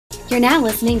You're now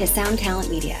listening to Sound Talent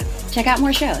Media. Check out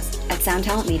more shows at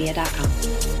soundtalentmedia.com.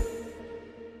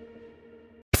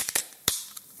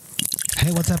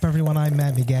 Hey, what's up, everyone? I'm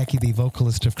Matt McGachy, the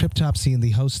vocalist of Cryptopsy and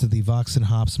the host of the Vox and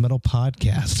Hops Metal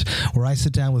Podcast, where I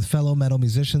sit down with fellow metal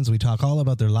musicians. We talk all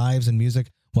about their lives and music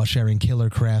while sharing killer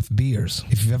craft beers.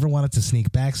 If you've ever wanted to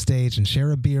sneak backstage and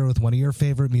share a beer with one of your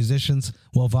favorite musicians,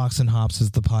 well, Vox and Hops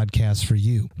is the podcast for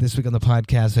you. This week on the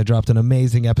podcast, I dropped an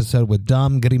amazing episode with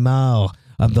Dom Grimal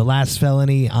of The Last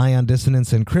Felony, Ion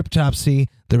Dissonance, and Cryptopsy.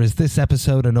 There is this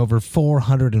episode and over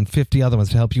 450 other ones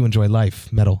to help you enjoy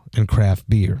life, metal, and craft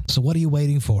beer. So what are you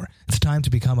waiting for? It's time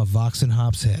to become a Vox and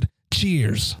Hops head.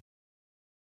 Cheers!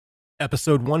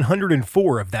 Episode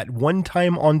 104 of That One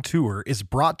Time on Tour is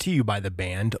brought to you by the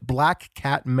band Black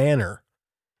Cat Manor.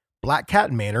 Black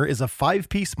Cat Manor is a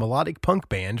 5-piece melodic punk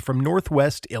band from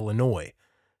Northwest Illinois.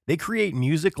 They create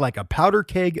music like a powder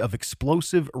keg of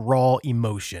explosive, raw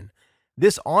emotion.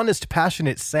 This honest,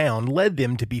 passionate sound led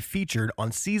them to be featured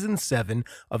on Season 7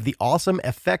 of the awesome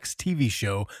FX TV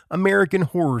show American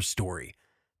Horror Story.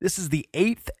 This is the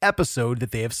 8th episode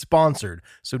that they have sponsored,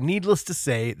 so needless to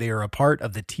say, they are a part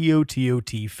of the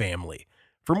TOTOT family.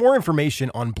 For more information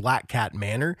on Black Cat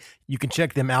Manor, you can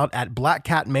check them out at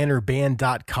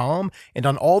blackcatmanorband.com and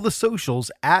on all the socials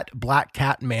at Black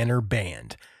Cat Manor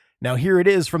Band. Now here it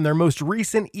is from their most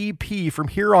recent EP from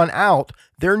here on out,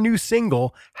 their new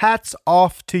single, Hats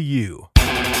Off to You.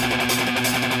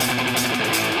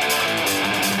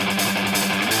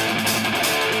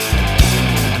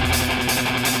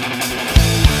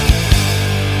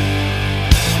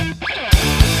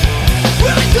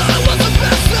 Really thought it was the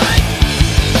best thing.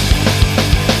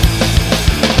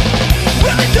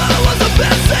 Really thought it was the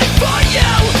best thing for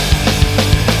you.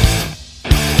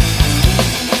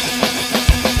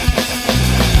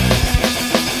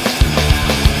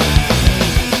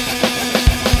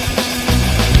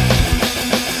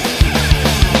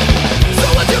 So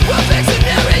what's your perfect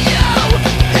scenario?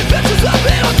 Adventures of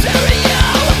in Ontario.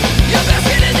 You're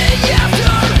basking in the after.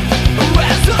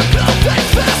 As the clock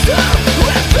fades faster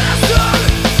and faster.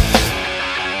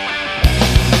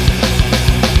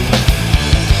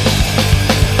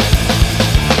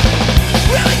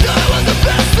 Really thought it was the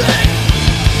best thing.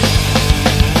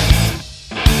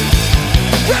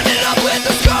 Ended up with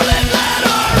the scarlet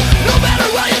letter. No matter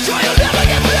what you try, you'll never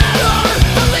get better.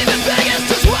 Believing Vegas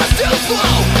just was too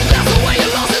slow. That's the way you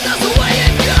lost it, that's the way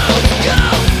it goes. Go.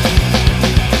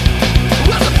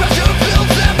 As the pressure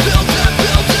builds and builds and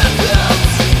builds and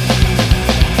builds.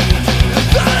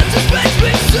 God, it just makes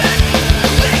me sick.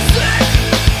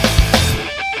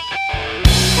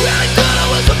 Really thought it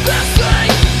was the best thing.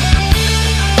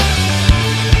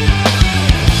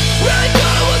 Really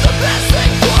thought it was the best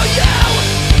thing for you.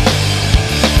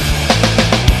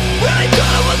 Really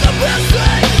thought it was the best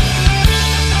thing.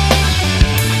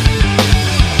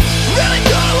 Really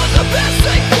thought it was the best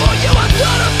thing for you. I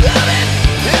thought about it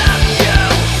and you.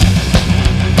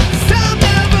 Some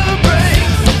never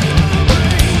brings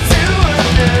to a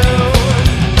new.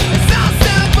 It's all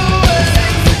simple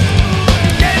ways.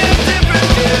 Get a different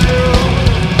view.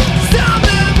 Some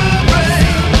never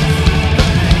brings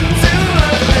to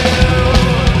a new.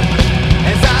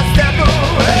 As I step away. As I step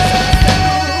away.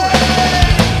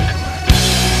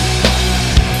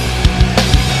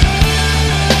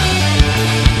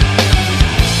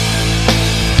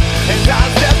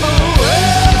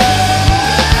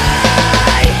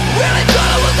 Really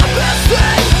thought it was the best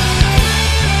thing.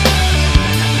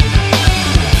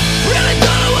 Really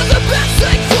thought it was the best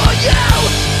thing for you.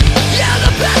 Yeah,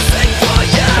 the best thing for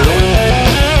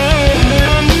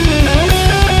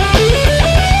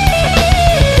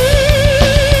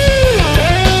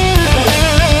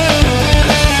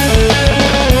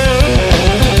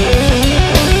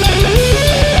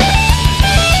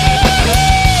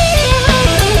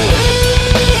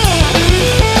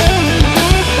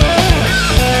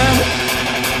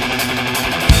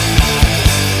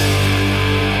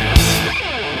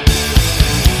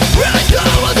Really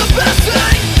thought it was the best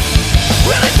thing.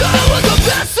 Really thought it was the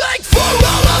best thing for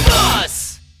all of us.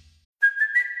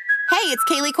 Hey, it's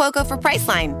Kaylee Cuoco for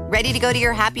Priceline. Ready to go to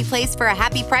your happy place for a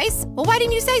happy price? Well, why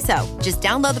didn't you say so? Just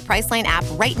download the Priceline app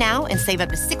right now and save up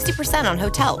to 60% on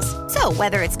hotels. So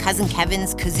whether it's Cousin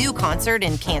Kevin's Kazoo Concert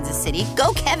in Kansas City,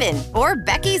 go Kevin, or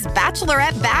Becky's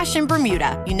Bachelorette Bash in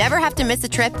Bermuda, you never have to miss a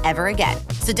trip ever again.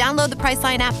 So download the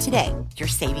Priceline app today. Your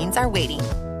savings are waiting.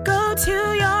 Go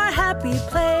to your happy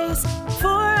place for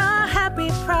a happy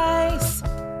price.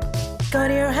 Go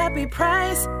to your happy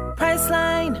price,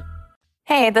 Priceline.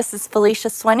 Hey, this is Felicia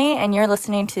Swinney, and you're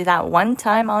listening to That One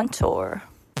Time on Tour.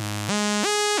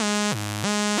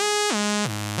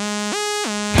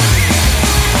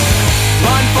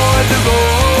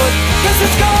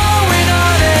 is going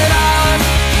on and on.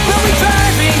 We'll be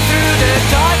driving through the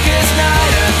darkest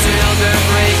night until the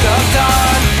break of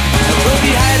dawn. And we'll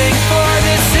be heading for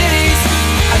the cities,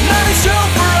 another show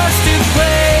for us to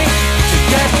play. To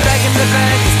get back in the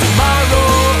band, 'cause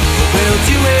tomorrow we'll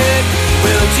do it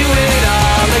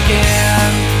all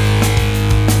again.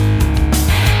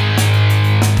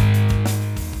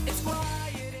 It's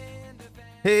quiet in the band.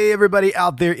 Hey, everybody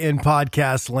out there in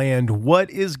podcast land, what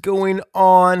is going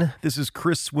on? This is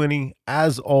Chris Swinney.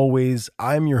 As always,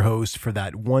 I'm your host for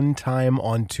that One Time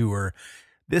on Tour.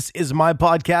 This is my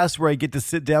podcast where I get to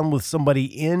sit down with somebody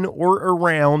in or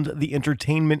around the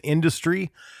entertainment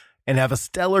industry and have a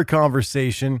stellar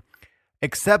conversation,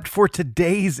 except for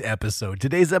today's episode.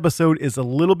 Today's episode is a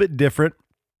little bit different.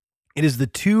 It is the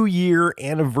 2-year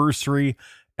anniversary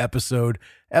episode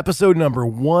number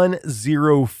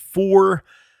 104.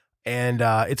 And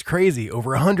it's crazy.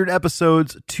 Over 100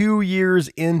 episodes, 2 years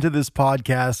into this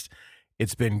podcast.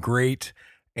 It's been great.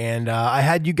 And I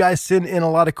had you guys send in a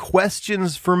lot of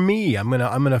questions for me. I'm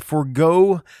gonna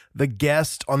forego the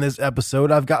guest on this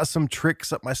episode. I've got some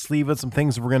tricks up my sleeve and some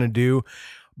things we're gonna do,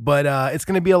 but it's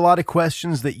gonna be a lot of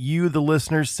questions that you, the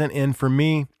listeners, sent in for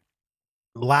me.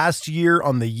 Last year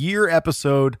on the year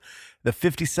episode, the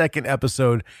 52nd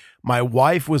episode, my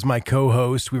wife was my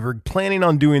co-host. We were planning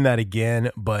on doing that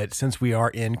again, but since we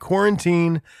are in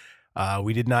quarantine,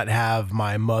 we did not have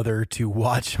my mother to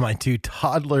watch my 2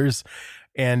 toddlers.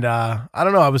 And I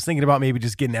don't know, I was thinking about maybe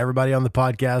just getting everybody on the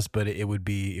podcast, but it would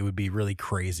be really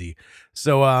crazy.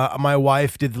 So my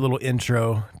wife did the little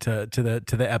intro to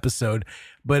the episode,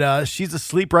 but she's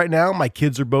asleep right now. My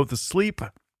kids are both asleep.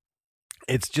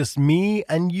 It's just me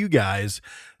and you guys.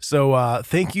 So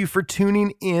thank you for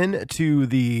tuning in to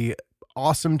the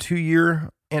awesome 2-year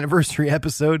anniversary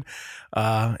episode.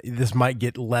 This might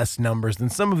get less numbers than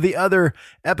some of the other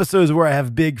episodes where I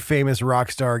have big famous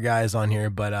rock star guys on here,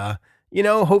 but you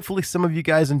know, hopefully some of you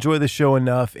guys enjoy the show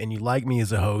enough and you like me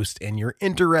as a host and you're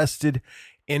interested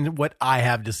in what I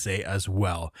have to say as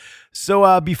well.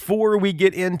 So before we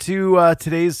get into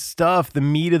today's stuff, the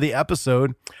meat of the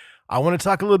episode, I want to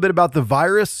talk a little bit about the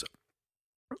virus.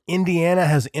 Indiana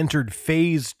has entered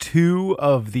phase 2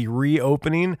 of the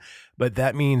reopening, but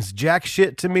that means jack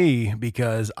shit to me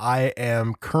because I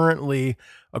am currently,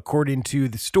 according to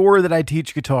the store that I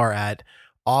teach guitar at,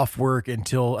 off work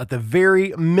until at the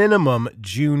very minimum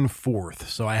June 4th.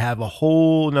 So I have a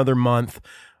whole another month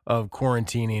of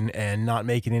quarantining and not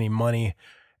making any money.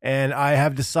 And I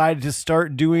have decided to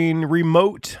start doing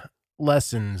remote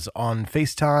lessons on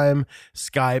FaceTime,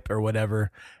 Skype, or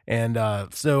whatever. And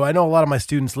so I know a lot of my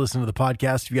students listen to the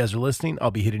podcast. If you guys are listening,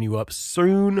 I'll be hitting you up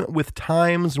soon with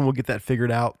times and we'll get that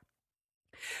figured out.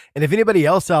 And if anybody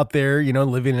else out there, you know,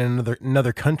 living in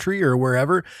another country or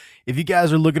wherever, if you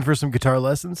guys are looking for some guitar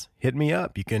lessons, hit me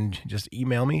up. You can just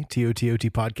email me,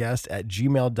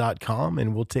 tototpodcast@gmail.com,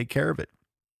 and we'll take care of it.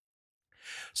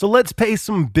 So let's pay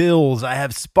some bills. I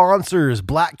have sponsors,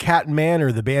 Black Cat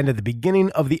Manor, the band at the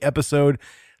beginning of the episode.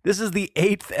 This is the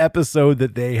 8th episode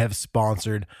that they have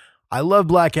sponsored. I love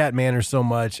Black Cat Manor so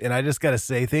much, and I just got to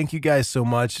say thank you guys so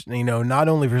much, you know, not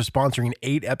only for sponsoring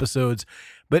 8 episodes,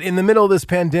 but in the middle of this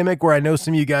pandemic where I know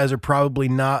some of you guys are probably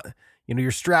not, you know,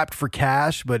 you're strapped for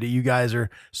cash, but you guys are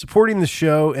supporting the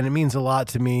show, and it means a lot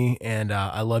to me, and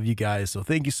I love you guys, so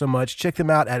thank you so much. Check them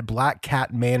out at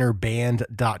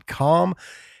blackcatmanorband.com.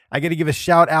 I got to give a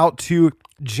shout out to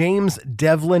James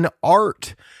Devlin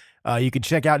Art. You can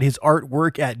check out his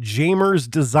artwork at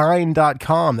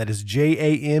jamersdesign.com. That is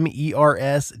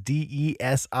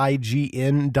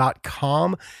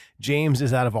JAMERSDESIGN.com. James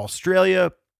is out of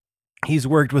Australia. He's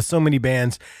worked with so many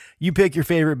bands. You pick your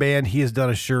favorite band, he has done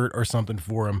a shirt or something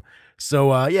for him.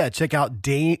 So yeah, check out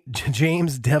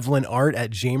James Devlin Art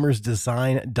at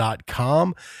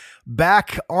jamersdesign.com.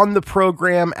 Back on the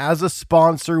program as a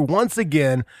sponsor, once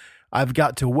again, I've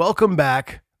got to welcome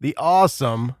back the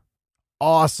awesome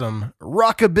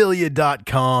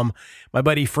Rockabilia.com. My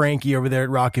buddy Frankie over there at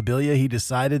Rockabilia, he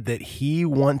decided that he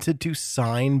wanted to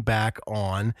sign back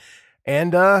on,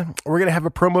 and we're going to have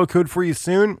a promo code for you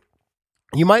soon.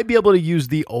 You might be able to use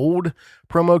the old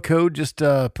promo code, just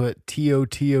put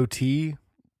TOTOT.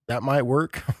 That might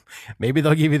work. Maybe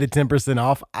they'll give you the 10%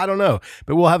 off. I don't know,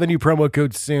 but we'll have a new promo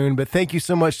code soon. But thank you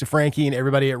so much to Frankie and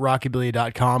everybody at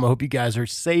Rockabilia.com. I hope you guys are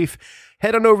safe.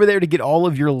 Head on over there to get all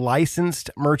of your licensed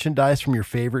merchandise from your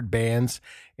favorite bands,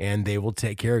 and they will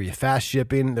take care of you. Fast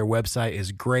shipping. Their website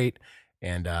is great,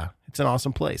 and it's an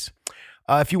awesome place.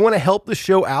 If you want to help the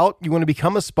show out, you want to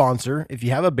become a sponsor, if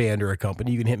you have a band or a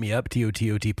company, you can hit me up,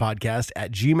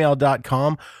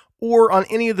 tototpodcast@gmail.com, or on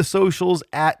any of the socials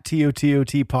at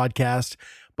TOTOT Podcast.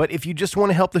 But if you just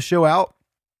want to help the show out,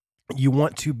 you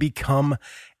want to become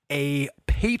a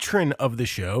patron of the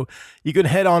show, you can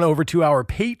head on over to our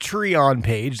Patreon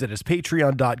page. That is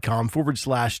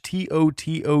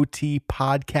patreon.com/TOTOT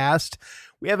podcast.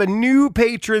 We have a new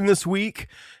patron this week.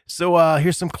 So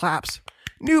here's some claps.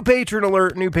 New patron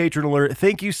alert, new patron alert.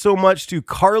 Thank you so much to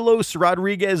Carlos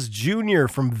Rodriguez Jr.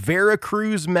 from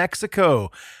Veracruz,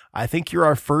 Mexico. I think you're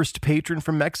our first patron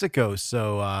from Mexico.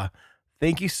 So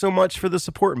thank you so much for the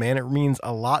support, man. It means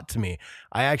a lot to me.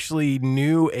 I actually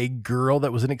knew a girl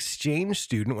that was an exchange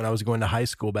student when I was going to high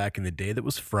school back in the day that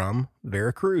was from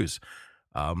Veracruz.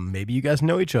 Maybe you guys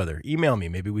know each other. Email me.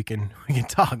 Maybe we can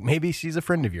talk. Maybe she's a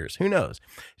friend of yours. Who knows?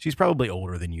 She's probably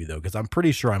older than you, though, because I'm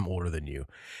pretty sure I'm older than you.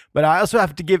 But I also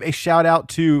have to give a shout out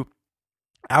to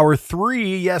our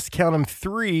 3, yes, count them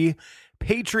 3,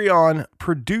 Patreon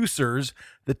producers,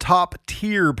 the top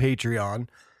tier Patreon.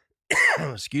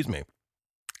 Excuse me.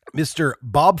 Mr.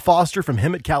 Bob Foster from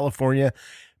Hemet, California,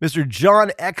 Mr.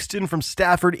 John Exton from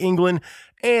Stafford, England,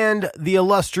 and the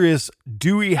illustrious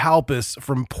Dewey Halpus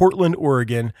from Portland,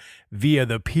 Oregon, via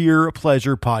the Peer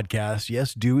Pleasure Podcast.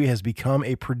 Yes, Dewey has become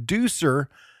a producer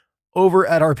over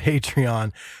at our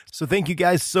Patreon. So thank you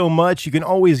guys so much. You can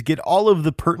always get all of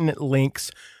the pertinent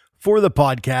links for the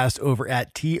podcast over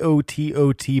at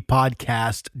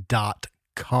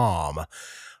tototpodcast.com.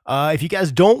 If you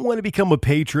guys don't want to become a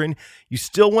patron, you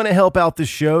still want to help out the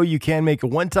show, you can make a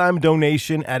one-time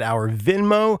donation at our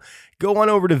Venmo. Go on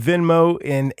over to Venmo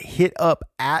and hit up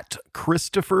at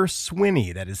Christopher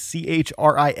Swinney. That is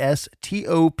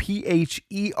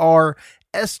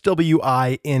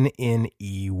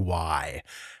ChristopherSwinney.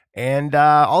 And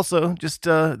also, just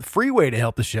a free way to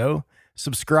help the show.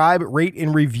 Subscribe, rate,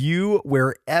 and review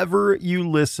wherever you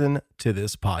listen to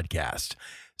this podcast.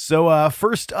 So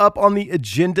first up on the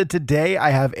agenda today,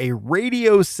 I have a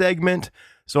radio segment.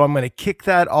 So I'm going to kick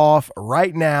that off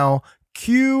right now.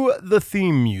 Cue the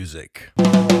theme music.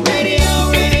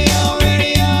 Radio, radio,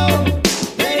 radio.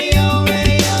 Radio,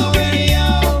 radio,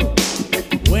 radio.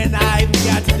 When I've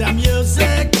got the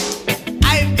music,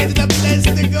 I've got the place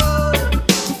to go.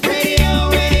 Radio,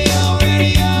 radio,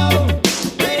 radio.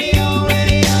 Radio,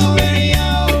 radio,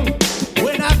 radio.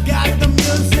 When I've got the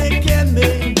music in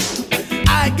me,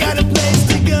 I got a place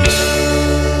to go.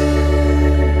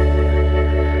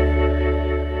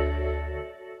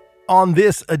 On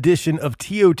this edition of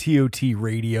TOTOT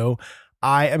Radio,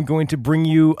 I am going to bring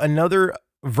you another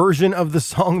version of the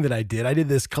song that I did. I did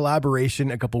this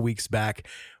collaboration a couple weeks back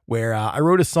where I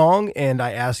wrote a song and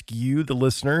I asked you, the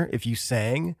listener, if you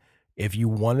sang. If you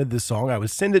wanted the song, I would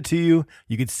send it to you.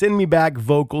 You could send me back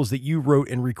vocals that you wrote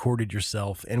and recorded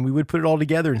yourself, and we would put it all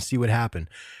together and see what happened.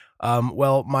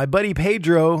 Well, my buddy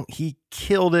Pedro, he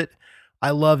killed it. I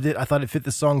loved it. I thought it fit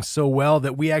the song so well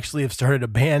that we actually have started a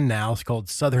band now. It's called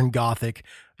Southern Gothic.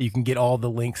 You can get all the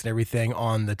links and everything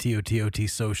on the TOTOT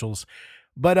socials.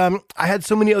 But I had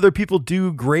so many other people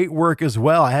do great work as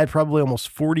well. I had probably almost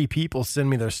 40 people send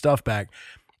me their stuff back.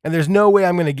 And there's no way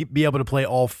I'm going to be able to play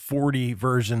all 40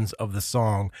 versions of the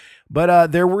song.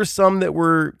 But there were some that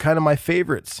were kind of my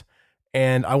favorites.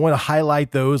 And I want to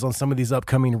highlight those on some of these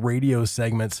upcoming radio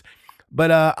segments.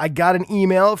 But I got an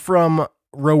email from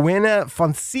Rowena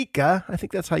Fonseca. I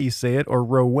think that's how you say it, or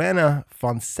Rowena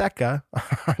Fonseca.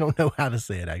 I don't know how to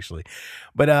say it actually.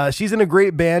 But she's in a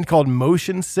great band called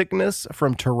Motion Sickness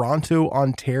from Toronto,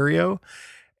 Ontario.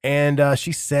 And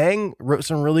she wrote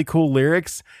some really cool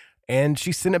lyrics. And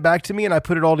she sent it back to me and I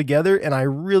put it all together. And I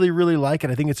really, really like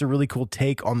it. I think it's a really cool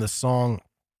take on the song.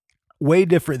 Way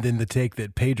different than the take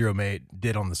that Pedro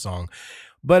did on the song.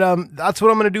 But that's what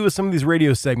I'm going to do with some of these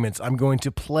radio segments. I'm going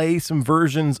to play some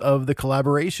versions of the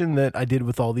collaboration that I did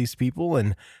with all these people,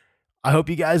 and I hope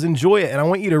you guys enjoy it. And I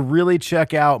want you to really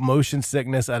check out Motion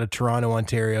Sickness out of Toronto,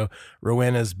 Ontario,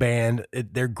 Rowena's band.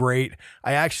 They're great.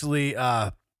 I actually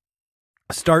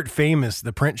Start Famous,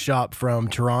 the print shop from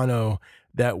Toronto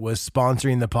that was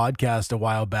sponsoring the podcast a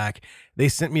while back. They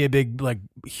sent me a big,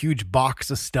 huge box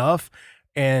of stuff.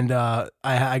 And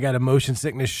I got a Motion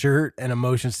Sickness shirt and a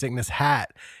Motion Sickness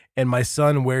hat. And my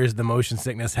son wears the Motion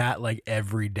Sickness hat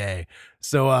every day.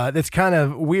 So that's kind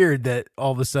of weird that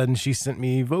all of a sudden she sent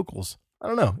me vocals. I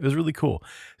don't know. It was really cool.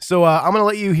 So I'm going to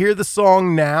let you hear the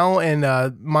song now.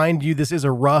 And mind you, this is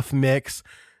a rough mix.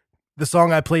 The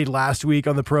song I played last week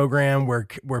on the program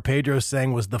where Pedro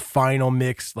sang was the final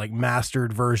mix,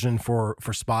 mastered version for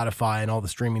Spotify and all the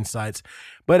streaming sites.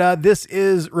 But this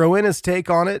is Rowena's take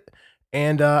on it.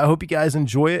 And I hope you guys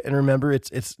enjoy it. And remember,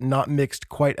 it's not mixed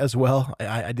quite as well.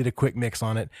 I did a quick mix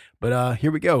on it. But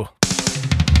here we go.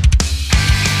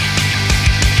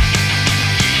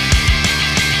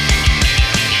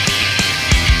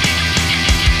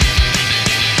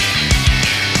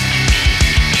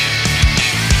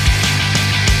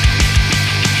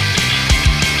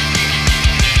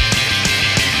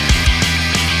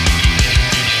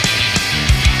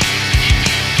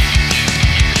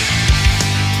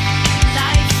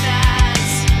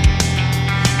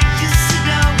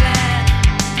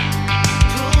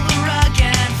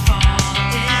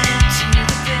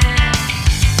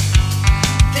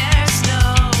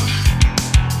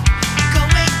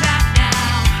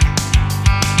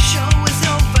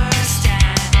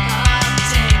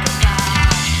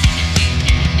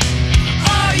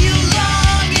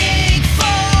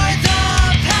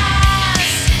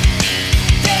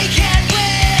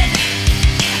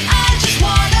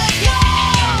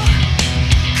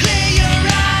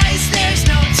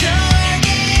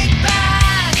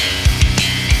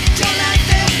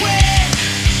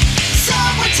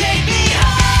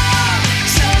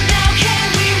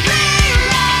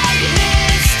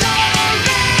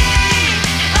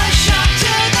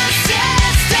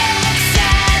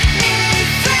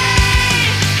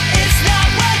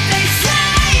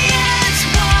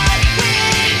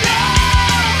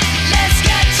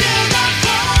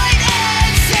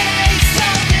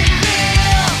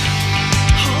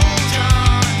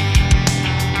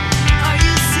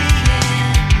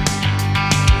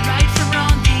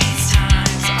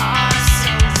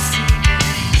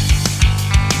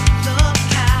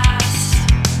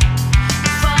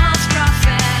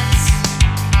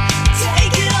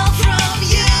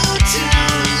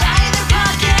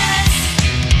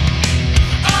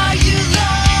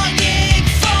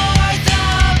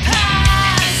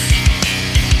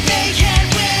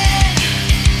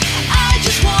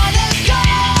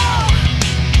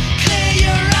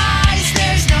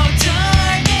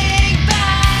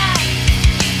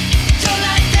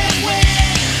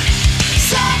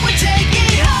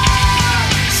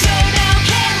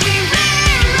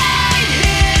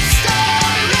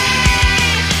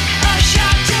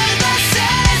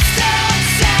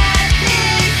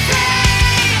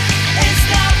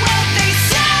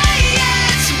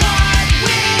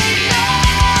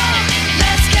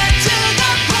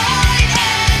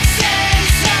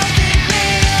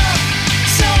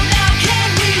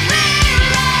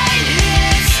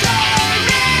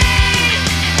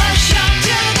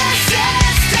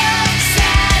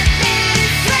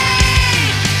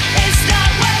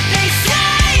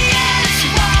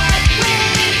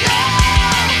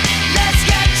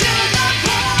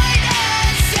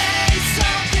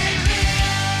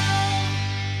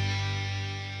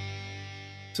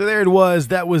 So there it was.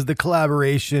 That was the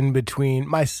collaboration between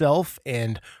myself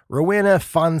and Rowena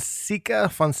Fonseca.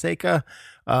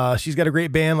 She's got a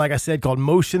great band, like I said, called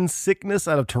Motion Sickness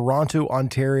out of Toronto,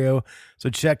 Ontario. So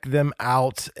check them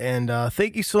out. And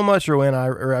thank you so much, Rowena. I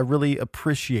really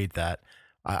appreciate that.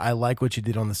 I like what you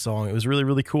did on the song. It was really,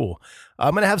 really cool.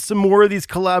 I'm going to have some more of these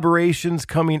collaborations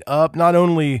coming up. Not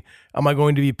only am I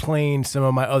going to be playing some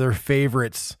of my other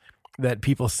favorites that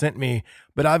people sent me,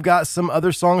 but I've got some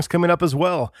other songs coming up as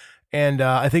well. And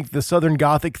I think the Southern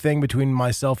Gothic thing between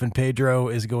myself and Pedro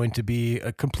is going to be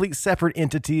a complete separate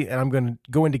entity, and I'm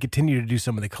going to continue to do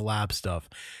some of the collab stuff.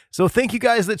 So thank you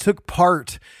guys that took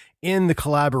part in the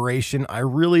collaboration. I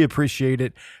really appreciate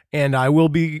it. And I will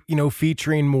be,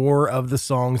 featuring more of the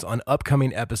songs on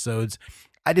upcoming episodes.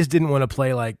 I just didn't want to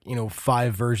play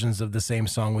 5 versions of the same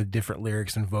song with different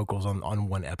lyrics and vocals on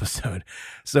one episode.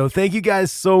 So thank you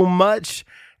guys so much.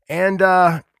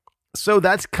 And so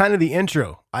that's kind of the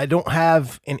intro. I don't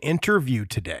have an interview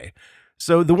today.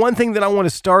 So the one thing that I want to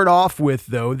start off with,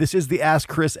 though, this is the Ask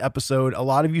Chris episode. A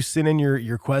lot of you send in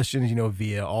your questions,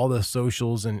 via all the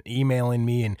socials and emailing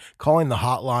me and calling the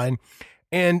hotline.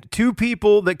 And 2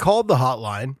 people that called the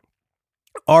hotline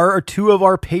are 2 of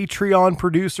our Patreon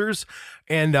producers.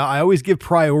 And I always give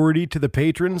priority to the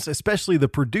patrons, especially the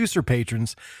producer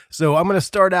patrons. So I'm going to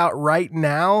start out right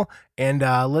now, and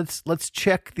let's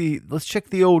check the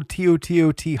old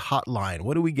TOTOT hotline.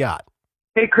 What do we got?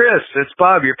 Hey Chris, it's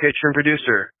Bob, your patron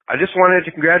producer. I just wanted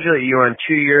to congratulate you on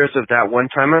 2 years of that One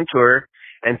Time on Tour,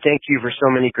 and thank you for so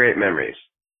many great memories.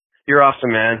 You're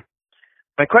awesome, man.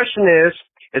 My question is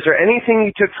there anything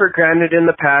you took for granted in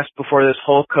the past before this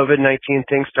whole COVID-19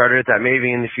 thing started that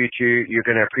maybe in the future you're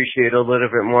going to appreciate a little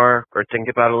bit more or think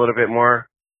about a little bit more?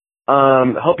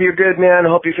 Hope you're good, man.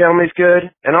 Hope your family's good.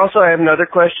 And also, I have another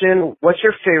question. What's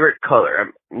your favorite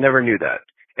color? I never knew that.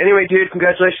 Anyway, dude,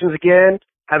 congratulations again.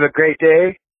 Have a great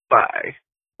day. Bye.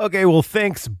 Okay, well,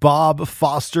 thanks, Bob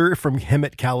Foster from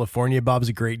Hemet, California. Bob's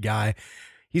a great guy.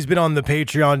 He's been on the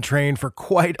Patreon train for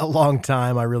quite a long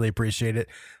time. I really appreciate it.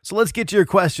 So let's get to your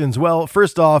questions. Well,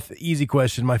 first off, easy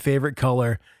question. My favorite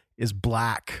color is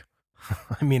black.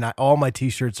 I mean, all my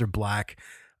t-shirts are black.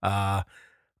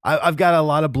 I've got a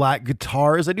lot of black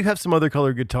guitars. I do have some other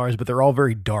colored guitars, but they're all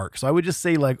very dark. So I would just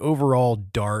say overall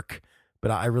dark,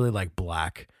 but I really like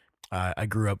black. I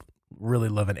grew up really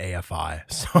loving AFI,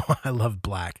 so I love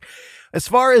black. As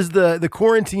far as the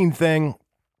quarantine thing,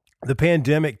 the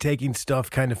pandemic, taking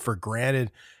stuff kind of for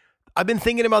granted, I've been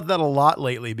thinking about that a lot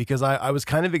lately because I was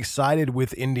kind of excited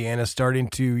with Indiana starting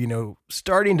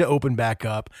to open back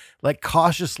up,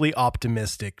 cautiously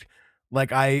optimistic.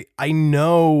 I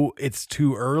know it's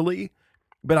too early,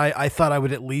 but I thought I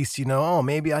would at least,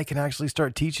 maybe I can actually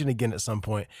start teaching again at some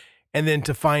point. And then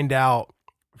to find out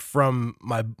from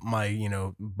my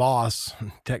boss,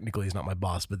 technically he's not my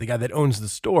boss, but the guy that owns the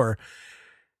store,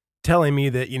 telling me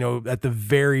that, at the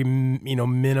very,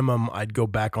 minimum, I'd go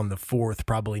back on the 4th,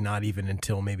 probably not even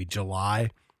until maybe July.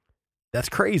 That's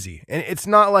crazy. And it's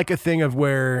not like a thing of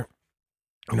where,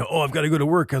 I've got to go to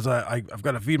work because I've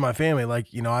got to feed my family.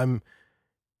 I'm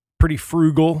pretty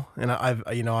frugal, and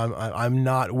I'm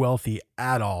not wealthy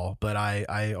at all, but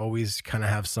I always kind of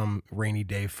have some rainy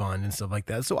day fund and stuff like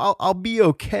that. So I'll be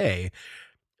okay.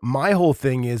 My whole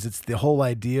thing is, it's the whole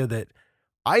idea that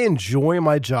I enjoy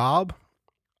my job.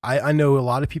 I know a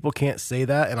lot of people can't say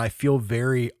that, and I feel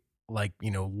very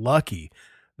lucky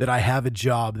that I have a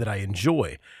job that I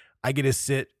enjoy. I get to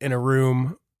sit in a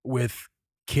room with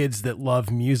kids that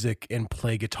love music and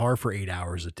play guitar for 8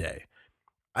 hours a day.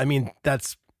 I mean,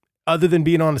 that's, other than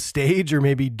being on a stage or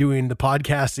maybe doing the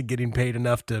podcast and getting paid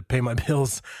enough to pay my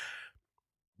bills,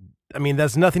 I mean,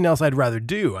 that's nothing else I'd rather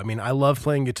do. I mean, I love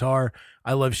playing guitar.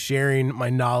 I love sharing my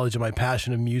knowledge and my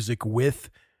passion of music with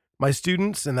my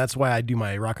students. And that's why I do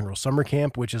my rock and roll summer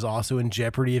camp, which is also in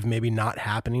jeopardy of maybe not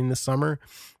happening this summer.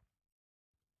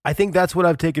 I think that's what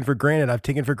I've taken for granted. I've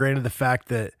taken for granted the fact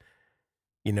that,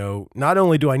 not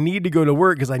only do I need to go to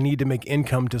work because I need to make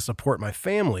income to support my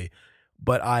family,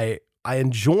 but I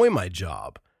enjoy my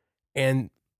job. And,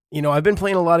 I've been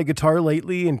playing a lot of guitar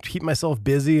lately and keep myself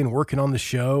busy and working on the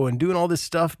show and doing all this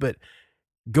stuff, but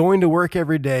going to work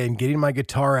every day and getting my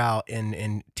guitar out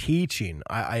and teaching,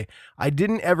 I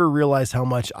didn't ever realize how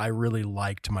much I really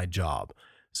liked my job.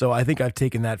 So I think I've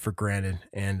taken that for granted,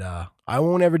 and I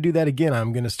won't ever do that again.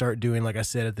 I'm going to start doing, like I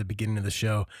said at the beginning of the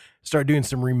show, start doing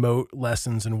some remote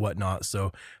lessons and whatnot.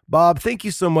 So Bob, thank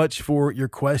you so much for your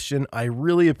question. I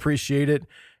really appreciate it.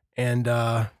 And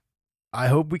I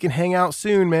hope we can hang out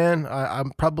soon, man. I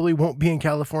probably won't be in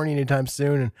California anytime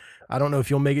soon, and I don't know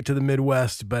if you'll make it to the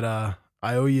Midwest, but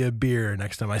I owe you a beer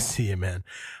next time I see you, man.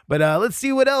 But let's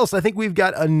see what else. I think we've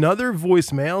got another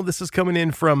voicemail. This is coming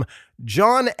in from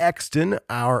John Exton,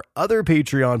 our other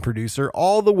Patreon producer,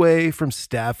 all the way from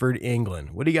Stafford,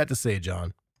 England. What do you got to say,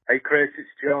 John? Hey Chris, it's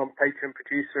John, Patreon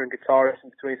producer and guitarist in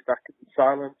Between Stackers and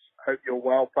Silence. Hope you're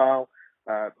well, pal.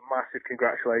 Massive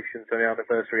congratulations on the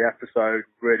anniversary episode.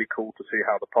 Really cool to see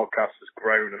how the podcast has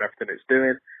grown and everything it's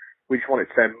doing. We just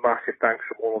wanted to say massive thanks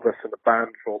from all of us in the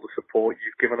band for all the support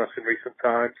you've given us in recent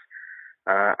times,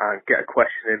 and get a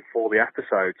question in for the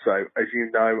episode. So, as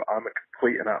you know, I'm a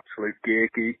complete and absolute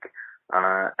gear geek.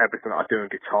 Everything that I do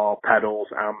in guitar, pedals,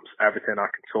 amps, everything,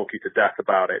 I can talk you to death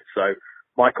about it. So,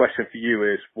 my question for you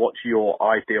is, what's your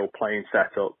ideal playing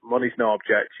setup? Money's no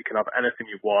object. You can have anything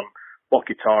you want.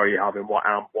 What guitar are you having? What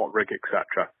amp? What rig,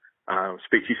 etc.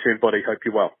 Speak to you soon, buddy. Hope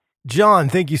you're well. John,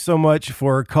 thank you so much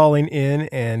for calling in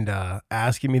and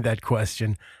asking me that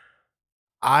question.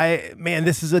 Man,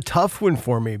 this is a tough one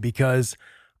for me because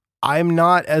I'm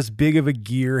not as big of a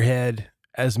gearhead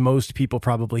as most people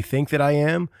probably think that I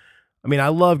am. I mean, I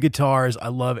love guitars, I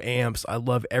love amps, I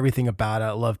love everything about it,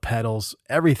 I love pedals,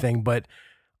 everything, but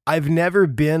I've never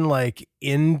been like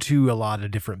into a lot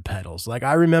of different pedals. Like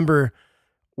I remember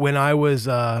when I was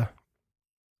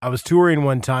touring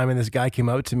one time and this guy came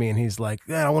up to me and he's like,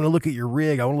 man, I want to look at your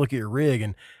rig.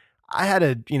 And I had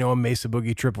a Mesa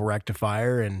Boogie triple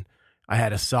rectifier and I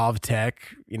had a Sovtech,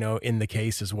 in the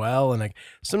case as well. And like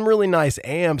some really nice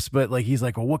amps, but like, he's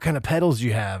like, well, what kind of pedals do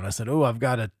you have? And I said, oh, I've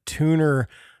got a tuner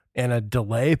and a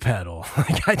delay pedal.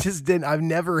 Like I've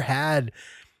never had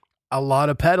a lot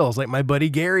of pedals. Like my buddy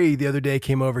Gary the other day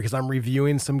came over because I'm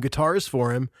reviewing some guitars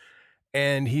for him.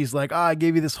 And he's like, I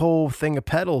gave you this whole thing of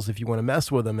pedals if you want to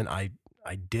mess with them. And I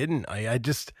didn't.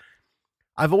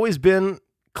 I've always been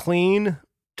clean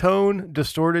tone,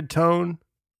 distorted tone,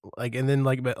 and then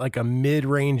like a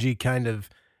mid-rangey kind of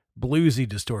bluesy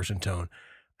distortion tone.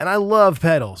 And I love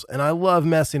pedals and I love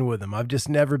messing with them. I've just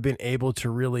never been able to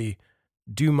really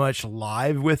do much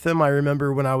live with them. I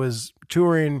remember when I was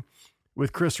touring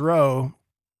with Chris Rowe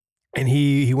and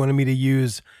he wanted me to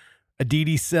use a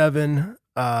DD7,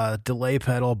 delay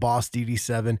pedal, Boss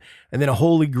DD7, and then a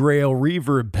Holy Grail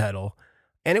reverb pedal.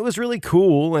 And it was really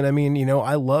cool. And I mean,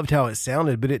 I loved how it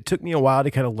sounded, but it took me a while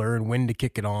to kind of learn when to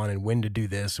kick it on and when to do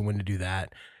this and when to do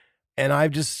that. And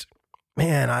I've just,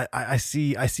 man, I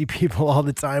see people all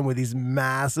the time with these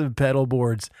massive pedal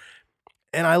boards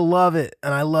and I love it.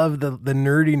 And I love the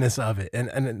nerdiness of it.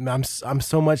 And I'm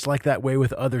so much like that way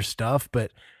with other stuff,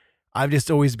 but I've just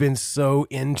always been so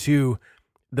into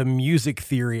the music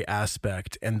theory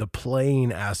aspect and the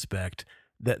playing aspect,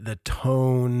 that the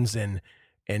tones and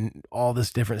all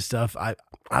this different stuff. I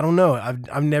don't know.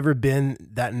 I've never been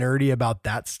that nerdy about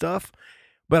that stuff,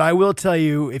 but I will tell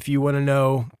you, if you want to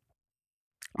know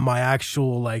my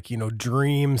actual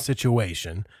dream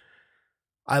situation,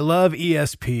 I love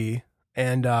ESP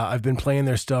and I've been playing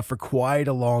their stuff for quite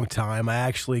a long time.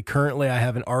 Currently I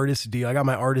have an artist deal. I got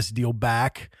my artist deal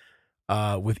back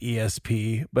with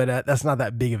ESP, but that's not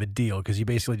that big of a deal because you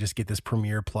basically just get this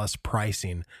Premier Plus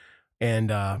pricing. And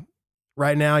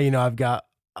right now, I've got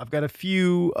a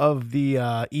few of the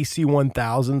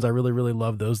EC1000s. I really, really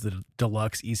love those, the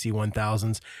deluxe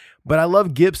EC1000s. But I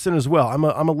love Gibson as well. I'm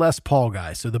a Les Paul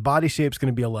guy, so the body shape's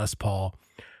going to be a Les Paul.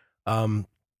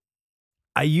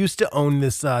 I used to own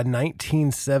this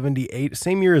 1978,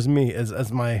 same year as me,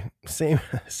 same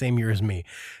year as me,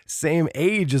 same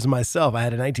age as myself. I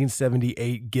had a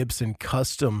 1978 Gibson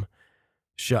custom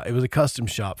shop. It was a custom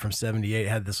shop from 78. It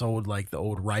had this old, the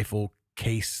old rifle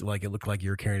case, it looked like you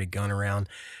were carrying a gun around.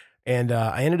 And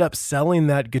I ended up selling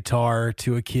that guitar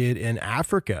to a kid in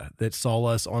Africa that saw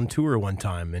us on tour one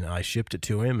time, and I shipped it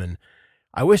to him, and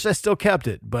I wish I still kept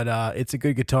it, but it's a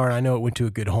good guitar, and I know it went to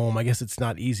a good home. I guess it's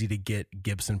not easy to get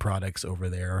Gibson products over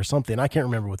there or something. I can't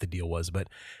remember what the deal was, but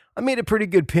I made a pretty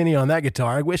good penny on that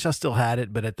guitar. I wish I still had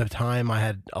it, but at the time I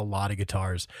had a lot of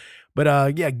guitars.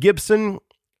 But Gibson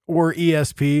or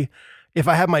ESP. If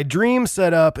I have my dream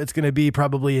set up, it's going to be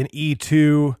probably an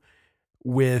E2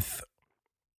 with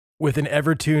an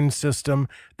Evertune system.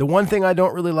 The one thing I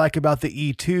don't really like about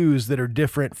the E2s that are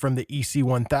different from the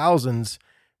EC1000s,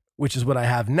 which is what I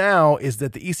have now, is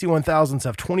that the EC1000s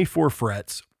have 24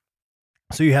 frets.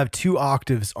 So you have 2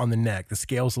 octaves on the neck. The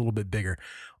scale's a little bit bigger.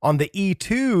 On the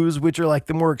E2s, which are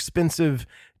the more expensive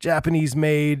Japanese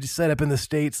made, set up in the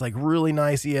States, really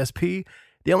nice ESP,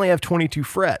 they only have 22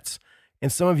 frets.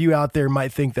 And some of you out there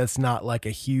might think that's not a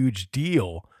huge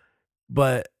deal,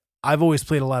 but I've always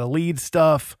played a lot of lead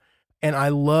stuff. And I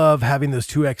love having those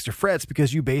 2 extra frets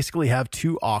because you basically have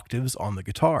 2 octaves on the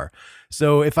guitar.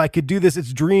 So if I could do this,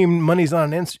 it's dream, money's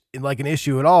not an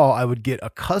issue at all. I would get a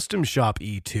custom shop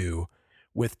E2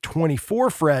 with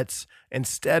 24 frets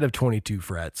instead of 22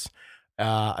 frets.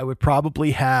 I would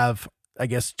probably have, I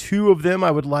guess, 2 of them.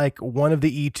 I would like one of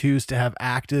the E2s to have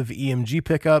active EMG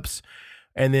pickups,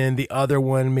 and then the other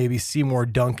one, maybe Seymour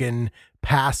Duncan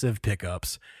passive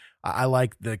pickups. I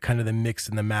like the kind of the mix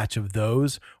and the match of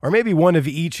those, or maybe one of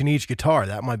each in each guitar.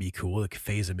 That might be cool. It could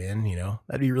phase them in,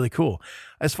 that'd be really cool.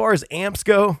 As far as amps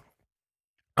go,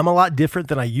 I'm a lot different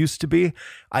than I used to be.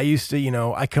 I used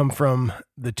to, I come from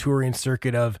the touring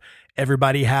circuit of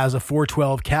everybody has a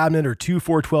 412 cabinet or 2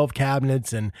 412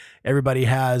 cabinets, and everybody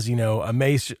has, a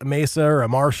Mesa or a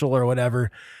Marshall or whatever.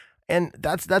 And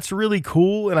that's really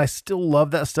cool, and I still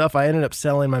love that stuff. I ended up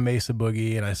selling my Mesa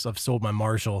Boogie, and I've sold my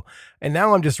Marshall, and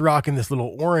now I'm just rocking this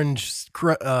little Orange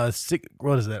Crush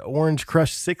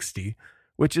 60,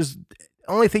 which is the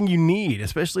only thing you need,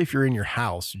 especially if you're in your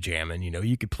house jamming.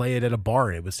 You could play it at a bar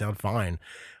and it would sound fine.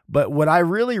 But what I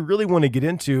really, really want to get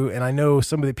into, and I know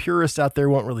some of the purists out there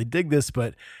won't really dig this,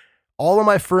 but all of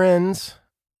my friends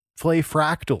play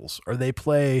fractals, or they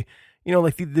play,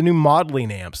 like the new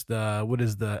modeling amps, what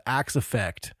is the Axe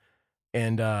Effect,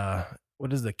 and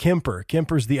what is the Kemper?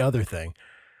 Kemper's the other thing.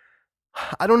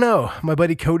 I don't know. My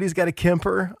buddy Cody's got a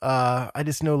Kemper. I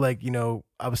just know,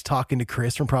 I was talking to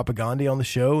Chris from Propaganda on the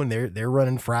show, and they're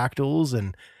running fractals,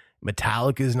 and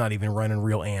Metallica's not even running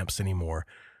real amps anymore.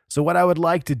 So what I would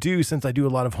like to do, since I do a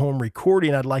lot of home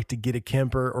recording, I'd like to get a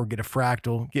Kemper or get a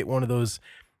fractal, get one of those.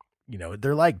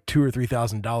 They're like $2,000 or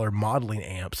 $3,000 modeling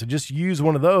amps. So just use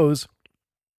one of those.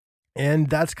 And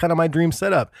that's kind of my dream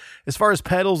setup. As far as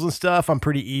pedals and stuff, I'm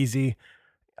pretty easy.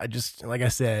 I just, like I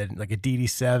said, like a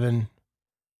DD7,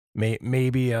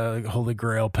 maybe a Holy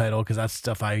Grail pedal, because that's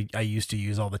stuff I used to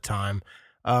use all the time.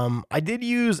 I did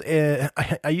use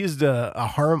I used a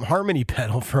harmony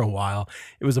pedal for a while.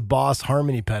 It was a Boss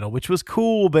harmony pedal, which was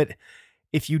cool, but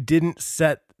if you didn't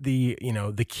set the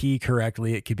key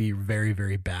correctly, it could be very,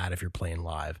 very bad if you're playing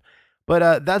live.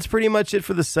 But that's pretty much it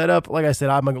for the setup. Like I said,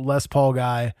 I'm a Les Paul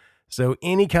guy, so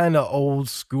any kind of old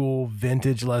school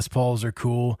vintage Les Pauls are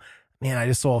cool. Man, I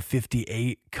just saw a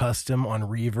 58 custom on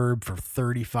Reverb for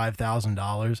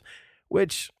 $35,000,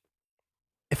 which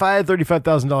if I had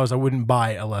 $35,000, I wouldn't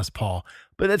buy a Les Paul.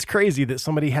 But that's crazy that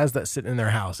somebody has that sitting in their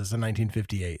house. It's a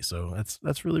 1958, so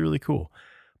that's really, really cool.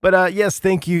 But yes,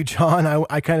 thank you, John.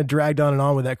 I kind of dragged on and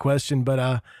on with that question,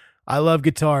 but I love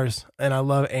guitars and I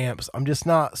love amps. I'm just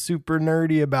not super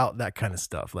nerdy about that kind of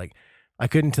stuff. Like, I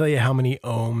couldn't tell you how many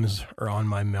ohms are on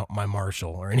my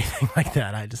Marshall or anything like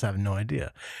that. I just have no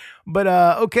idea. But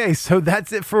okay, so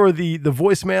that's it for the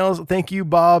voicemails. Thank you,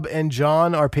 Bob and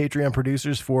John, our Patreon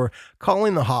producers, for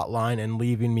calling the hotline and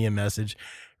leaving me a message.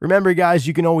 Remember, guys,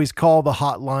 you can always call the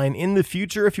hotline in the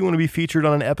future if you want to be featured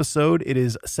on an episode. It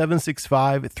is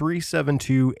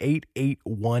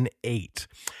 765-372-8818.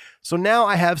 So now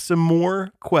I have some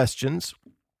more questions,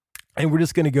 and we're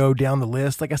just going to go down the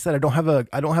list. Like I said, I don't have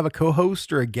a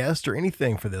co-host or a guest or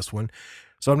anything for this one,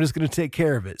 so I'm just going to take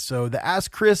care of it. So the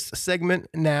Ask Chris segment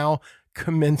now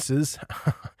commences.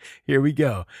 Here we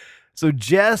go. So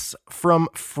Jess from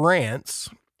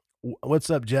France. What's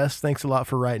up, Jess? Thanks a lot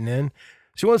for writing in.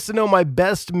 She wants to know my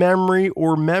best memory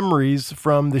or memories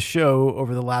from the show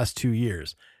over the last 2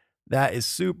 years. That is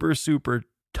super, super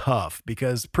tough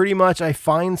because pretty much I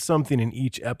find something in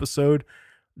each episode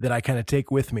that I kind of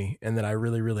take with me and that I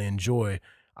really, really enjoy.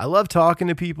 I love talking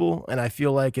to people, and I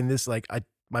feel like in this,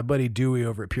 my buddy Dewey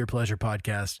over at Pure Pleasure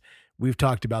Podcast, we've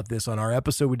talked about this on our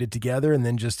episode we did together, and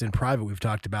then just in private we've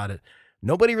talked about it.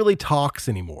 Nobody really talks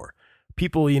anymore.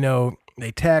 People,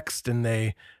 they text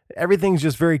and everything's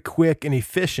just very quick and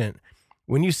efficient.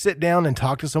 When you sit down and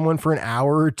talk to someone for an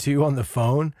hour or two on the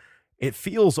phone, it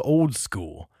feels old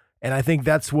school. And I think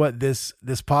that's what this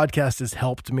podcast has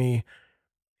helped me.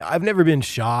 I've never been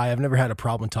shy. I've never had a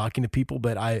problem talking to people,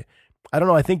 but I don't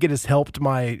know. I think it has helped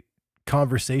my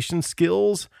conversation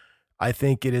skills. I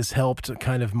think it has helped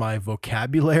kind of my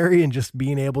vocabulary and just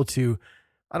being able to,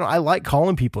 I like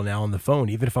calling people now on the phone,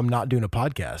 even if I'm not doing a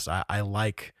podcast. I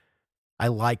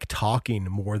like talking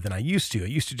more than I used to. It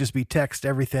used to just be text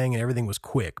everything and everything was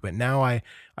quick, but now I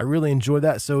really enjoy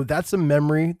that. So that's a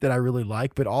memory that I really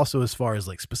like, but also as far as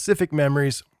like specific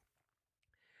memories,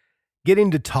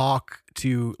 getting to talk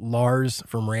to Lars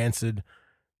from Rancid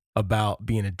about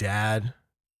being a dad,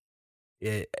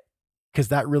 because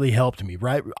that really helped me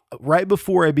right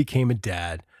before I became a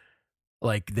dad,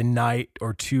 like the night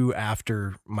or two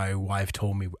after my wife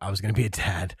told me I was going to be a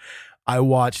dad, I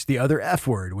watched The Other F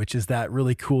Word, which is that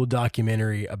really cool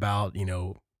documentary about,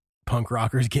 punk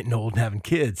rockers getting old and having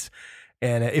kids.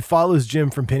 And it follows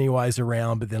Jim from Pennywise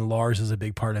around, but then Lars is a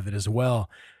big part of it as well.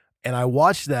 And I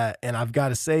watched that, and I've got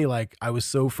to say, like, I was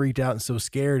so freaked out and so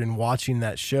scared, and watching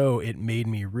that show, it made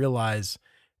me realize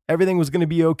everything was going to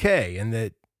be okay, and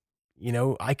that, you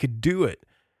know, I could do it,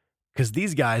 because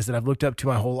these guys that I've looked up to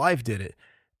my whole life did it.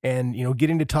 And, you know,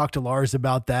 getting to talk to Lars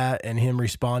about that and him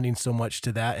responding so much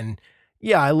to that. And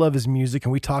yeah, I love his music,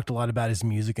 and we talked a lot about his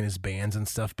music and his bands and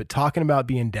stuff, but talking about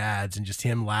being dads and just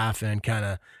him laughing and kind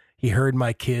of, he heard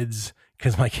my kids,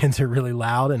 because my kids are really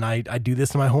loud, and I do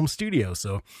this in my home studio.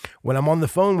 So when I'm on the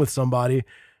phone with somebody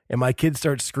and my kid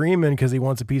starts screaming because he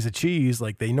wants a piece of cheese,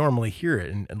 like, they normally hear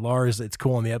it. And Lars, it's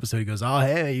cool in the episode, he goes, "Oh,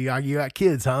 hey, you got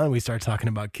kids, huh?" And we start talking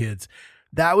about kids.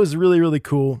 That was really, really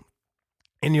cool.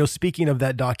 And, you know, speaking of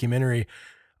that documentary,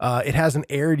 it hasn't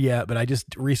aired yet, but I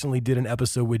just recently did an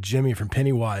episode with Jimmy from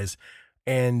Pennywise.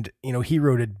 And, you know, he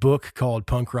wrote a book called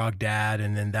Punk Rock Dad.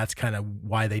 And then that's kind of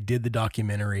why they did the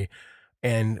documentary.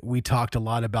 And we talked a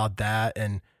lot about that.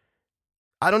 And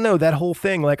I don't know, that whole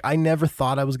thing, like, I never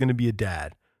thought I was going to be a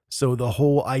dad. So the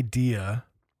whole idea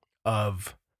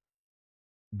of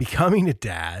becoming a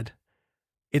dad,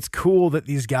 it's cool that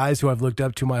these guys who I've looked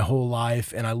up to my whole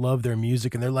life, and I love their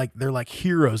music, and they're like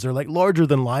heroes. They're like larger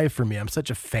than life for me. I'm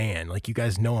such a fan. Like, you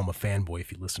guys know I'm a fanboy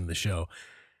if you listen to the show.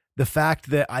 The fact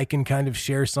that I can kind of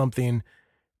share something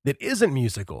that isn't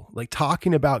musical, like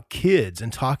talking about kids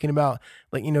and talking about,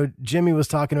 like, you know, Jimmy was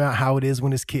talking about how it is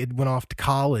when his kid went off to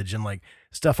college and like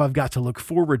stuff I've got to look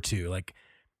forward to. Like,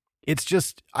 it's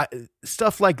just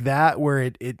stuff like that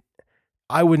where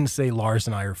I wouldn't say Lars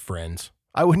and I are friends.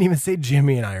 I wouldn't even say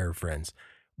Jimmy and I are friends,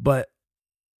 but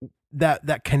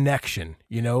that connection,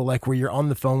 you know, like where you're on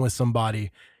the phone with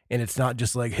somebody and it's not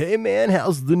just like, "Hey man,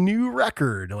 how's the new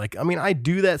record?" Like, I mean, I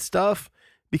do that stuff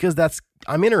because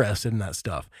I'm interested in that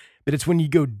stuff, but it's when you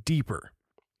go deeper,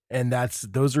 and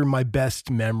those are my best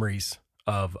memories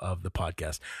of the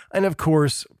podcast. And of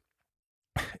course,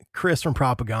 Chris from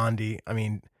Propagandhi, I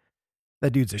mean,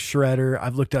 that dude's a shredder.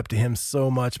 I've looked up to him so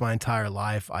much my entire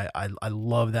life. I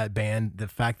love that band. The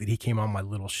fact that he came on my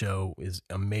little show is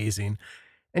amazing.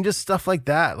 And just stuff like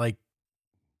that. Like,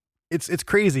 it's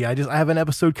crazy. I have an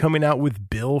episode coming out with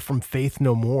Bill from Faith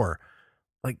No More.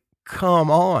 Like, come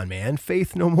on, man.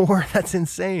 Faith No More. That's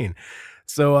insane.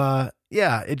 So,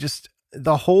 yeah, just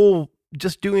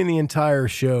doing the entire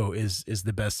show is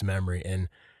the best memory. And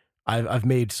I've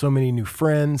made so many new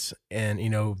friends, and, you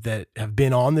know, that have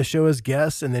been on the show as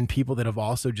guests, and then people that have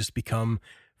also just become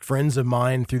friends of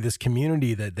mine through this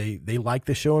community, that they like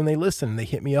the show and they listen and they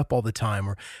hit me up all the time,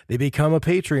 or they become a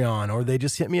Patreon, or they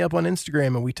just hit me up on Instagram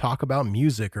and we talk about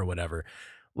music or whatever.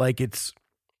 Like,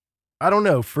 I don't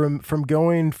know, from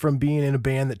going from being in a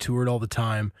band that toured all the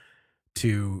time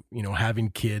to, you know,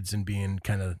 having kids and being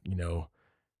kind of, you know,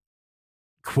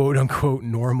 quote unquote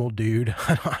normal dude.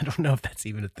 I don't know if that's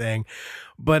even a thing,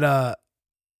 but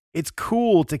it's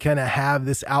cool to kind of have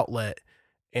this outlet,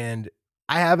 and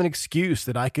I have an excuse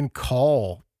that I can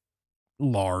call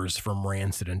Lars from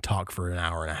Rancid and talk for an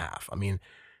hour and a half. I mean,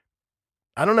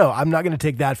 I don't know. I'm not going to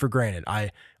take that for granted.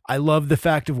 I love the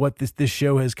fact of what this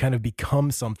show has kind of become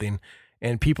something,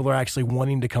 and people are actually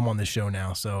wanting to come on the show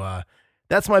now. So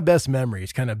that's my best memory.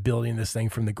 It's kind of building this thing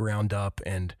from the ground up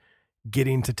and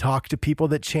getting to talk to people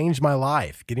that changed my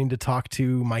life, getting to talk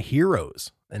to my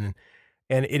heroes. And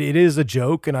it is a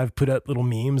joke, and I've put up little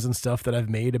memes and stuff that I've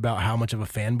made about how much of a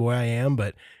fanboy I am,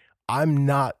 but I'm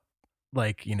not,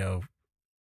 like, you know,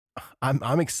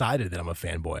 I'm excited that I'm a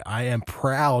fanboy. I am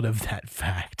proud of that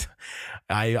fact.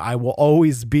 I will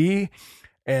always be.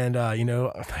 And, you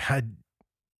know,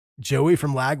 Joey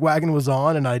from Lagwagon was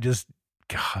on, and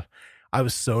God, I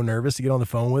was so nervous to get on the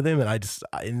phone with him,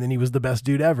 and then he was the best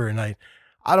dude ever. And I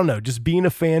don't know, just being a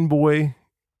fanboy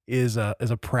is a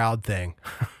proud thing.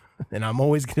 And I'm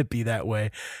always going to be that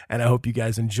way. And I hope you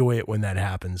guys enjoy it when that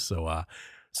happens. So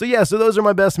yeah, so those are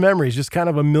my best memories, just kind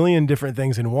of a million different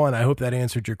things in one. I hope that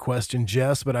answered your question,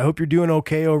 Jess, but I hope you're doing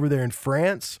okay over there in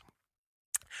France.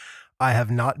 I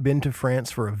have not been to France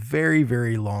for a very,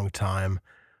 very long time.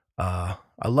 I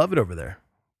love it over there.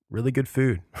 Really good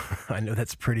food. I know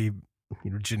that's pretty,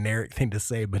 you know, generic thing to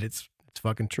say, but it's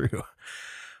fucking true.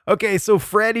 Okay. So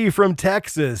Freddie from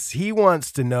Texas, he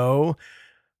wants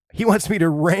me to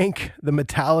rank the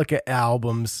Metallica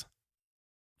albums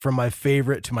from my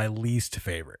favorite to my least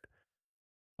favorite.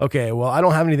 Okay, well, I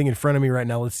don't have anything in front of me right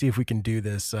now. Let's see if we can do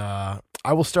this. I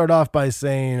will start off by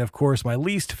saying, of course, my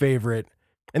least favorite,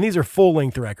 and these are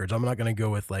full-length records. I'm not going to go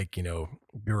with, like, you know,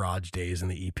 Garage Days and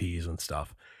the EPs and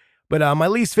stuff. But my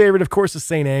least favorite, of course, is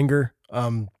Saint Anger.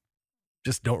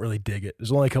 Just don't really dig it.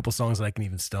 There's only a couple songs that I can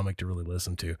even stomach to really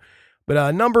listen to.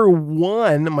 But number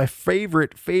one, my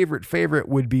favorite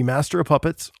would be Master of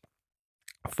Puppets,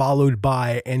 followed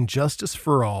by And Justice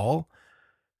for All,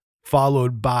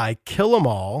 followed by Kill 'Em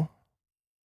All,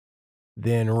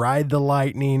 then Ride the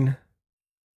Lightning,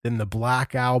 then the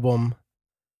Black Album,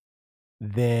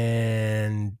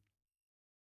 then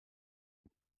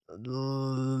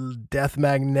Death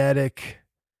Magnetic,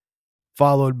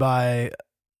 followed by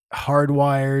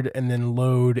Hardwired, and then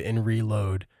Load and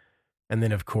Reload. And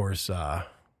then, of course,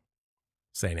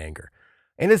 Saint Anger.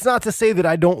 And it's not to say that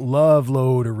I don't love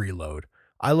Load or Reload.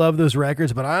 I love those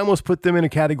records, but I almost put them in a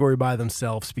category by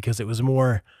themselves because it was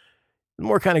more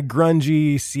kind of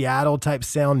grungy Seattle type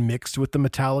sound mixed with the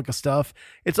Metallica stuff.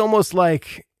 It's almost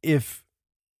like if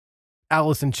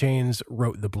Alice in Chains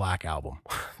wrote the Black Album.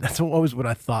 That's always what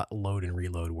I thought Load and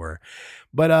Reload were.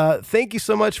 But thank you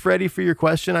so much, Freddie, for your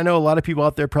question. I know a lot of people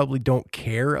out there probably don't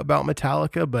care about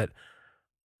Metallica, but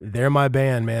they're my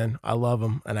band, man. I love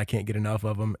them, and I can't get enough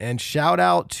of them. And shout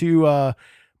out to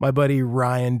my buddy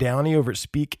Ryan Downey over at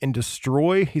Speak and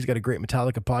Destroy. He's got a great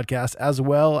Metallica podcast, as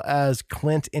well as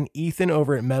Clint and Ethan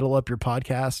over at Metal Up Your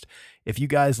Podcast. If you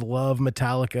guys love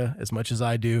Metallica as much as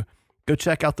I do, go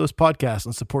check out those podcasts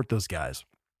and support those guys.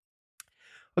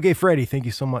 Okay, Freddie, thank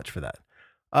you so much for that.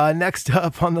 Next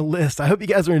up on the list, I hope you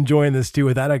guys are enjoying this too.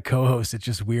 Without a co-host, it's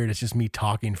just weird. It's just me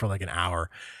talking for like an hour.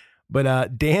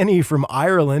 But Danny from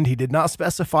Ireland, he did not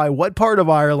specify what part of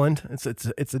Ireland.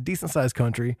 It's a decent sized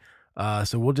country.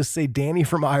 So we'll just say Danny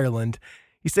from Ireland.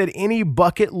 He said, any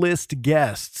bucket list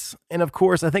guests? And of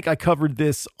course, I think I covered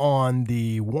this on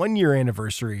the 1 year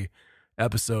anniversary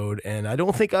episode. And I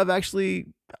don't think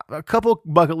a couple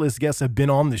bucket list guests have been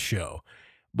on the show.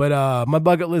 But my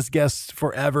bucket list guests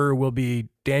forever will be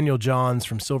Daniel Johns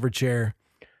from Silverchair.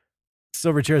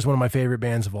 Silverchair is one of my favorite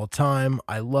bands of all time.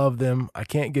 I love them. I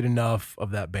can't get enough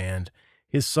of that band.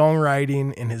 His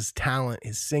songwriting and his talent,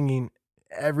 his singing,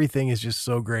 everything is just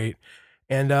so great.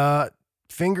 And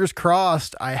fingers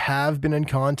crossed, I have been in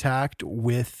contact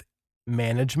with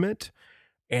management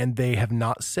and they have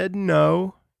not said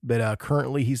no, but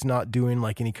currently he's not doing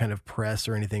like any kind of press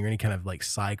or anything or any kind of like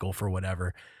cycle for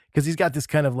whatever, because he's got this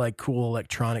kind of like cool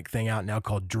electronic thing out now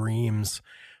called Dreams.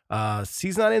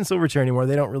 He's not in Silverchair anymore.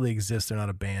 They don't really exist. They're not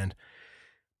a band.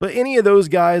 But any of those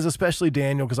guys, especially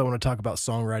Daniel, because I want to talk about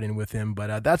songwriting with him.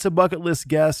 But that's a bucket list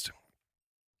guest.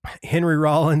 Henry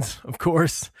Rollins, of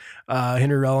course.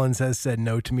 Henry Rollins has said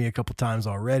no to me a couple times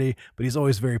already, but he's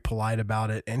always very polite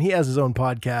about it. And he has his own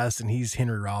podcast, and he's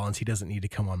Henry Rollins. He doesn't need to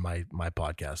come on my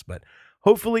podcast, but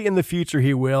hopefully in the future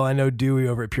he will. I know Dewey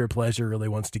over at Pure Pleasure really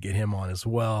wants to get him on as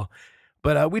well.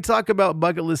 But we talk about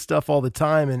bucket list stuff all the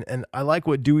time, and I like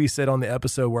what Dewey said on the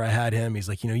episode where I had him. He's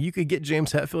like, you could get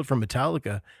James Hetfield from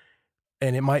Metallica,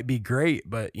 and it might be great,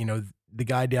 but, the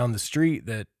guy down the street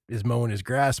that is mowing his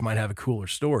grass might have a cooler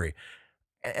story.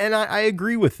 And I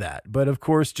agree with that. But, of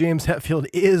course, James Hetfield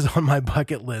is on my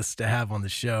bucket list to have on the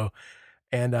show.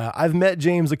 And I've met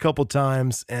James a couple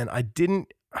times, and I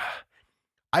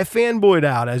fanboyed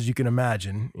out, as you can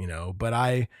imagine, but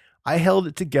I held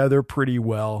it together pretty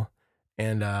well.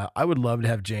 And I would love to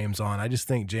have James on. I just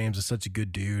think James is such a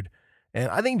good dude. And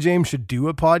I think James should do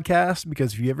a podcast,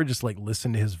 because if you ever just like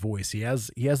listen to his voice, he has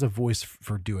a voice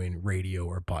for doing radio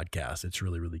or podcasts. It's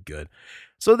really, really good.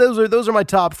 So those are my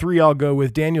top three. I'll go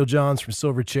with Daniel Johns from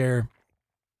Silverchair,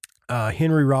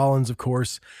 Henry Rollins, of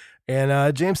course,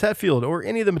 and James Hetfield, or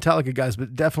any of the Metallica guys,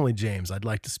 but definitely James. I'd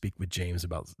like to speak with James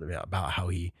about how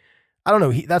I don't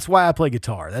know. That's why I play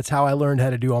guitar. That's how I learned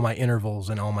how to do all my intervals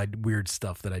and all my weird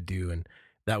stuff that I do. And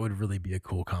that would really be a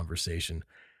cool conversation.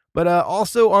 But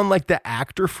also on like the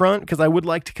actor front, because I would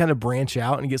like to kind of branch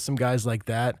out and get some guys like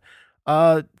that,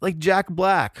 like Jack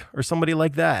Black or somebody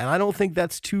like that. And I don't think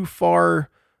that's too far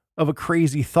of a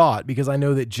crazy thought, because I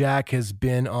know that Jack has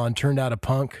been on Turned Out a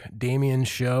Punk, Damien's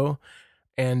show.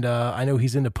 And I know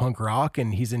he's into punk rock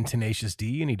and he's in Tenacious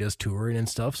D and he does touring and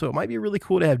stuff. So it might be really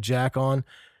cool to have Jack on.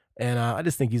 And I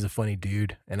just think he's a funny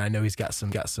dude, and I know he's got some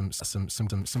good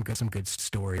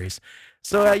stories.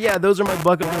 So yeah, those are my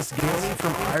bucket list. Danny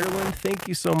from Ireland, thank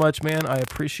you so much, man. I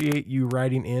appreciate you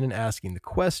writing in and asking the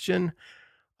question.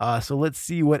 So let's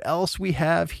see what else we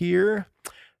have here.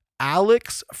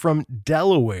 Alex from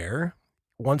Delaware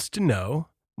wants to know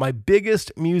my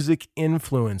biggest music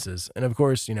influences, and of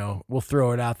course, we'll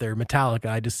throw it out there. Metallica,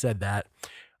 I just said that.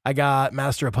 I got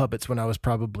Master of Puppets when I was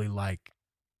probably like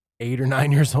 8 or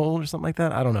 9 years old or something like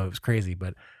that. I don't know. It was crazy,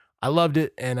 but I loved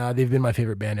it. And they've been my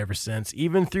favorite band ever since.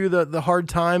 Even through the hard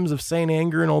times of Saint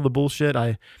Anger and all the bullshit,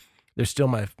 they're still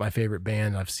my favorite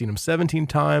band. I've seen them 17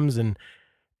 times, and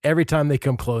every time they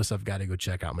come close, I've got to go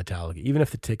check out Metallica, even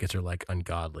if the tickets are like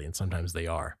ungodly, and sometimes they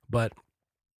are. But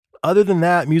Other than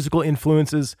that, musical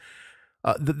influences,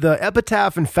 the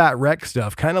Epitaph and Fat Wreck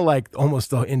stuff, kind of like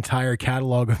almost the entire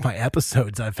catalog of my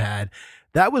episodes I've had,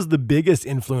 that was the biggest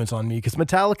influence on me because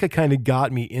Metallica kind of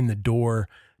got me in the door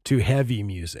to heavy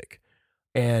music.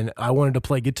 And I wanted to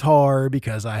play guitar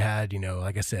because I had,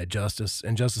 like I said, Justice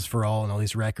and Justice for All and all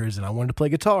these records, and I wanted to play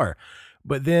guitar.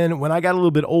 But then when I got a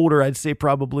little bit older, I'd say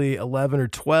probably 11 or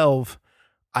 12,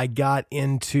 I got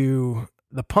into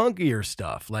the punkier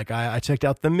stuff. Like I checked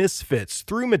out the Misfits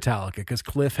through Metallica because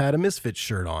Cliff had a Misfits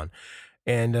shirt on.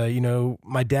 And,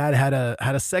 my dad had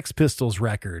a Sex Pistols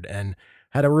record and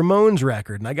had a Ramones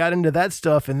record. And I got into that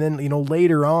stuff. And then,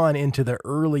 later on into the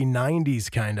early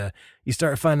 90s, kind of, you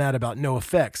start finding out about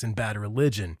NoFX and Bad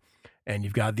Religion. And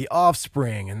you've got The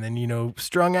Offspring and then,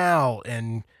 Strung Out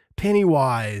and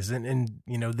Pennywise and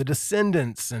The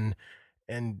Descendants and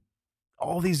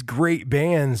all these great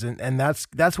bands. And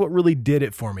that's what really did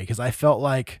it for me. Cause I felt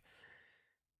like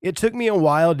it took me a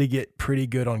while to get pretty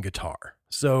good on guitar.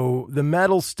 So the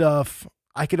metal stuff,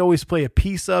 I could always play a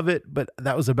piece of it, but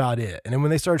that was about it. And then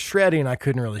when they started shredding, I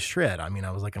couldn't really shred. I mean,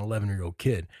 I was like an 11-year-old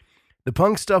kid. The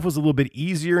punk stuff was a little bit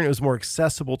easier and it was more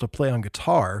accessible to play on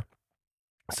guitar.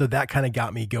 So that kind of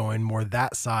got me going more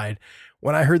that side.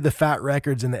 When I heard the Fat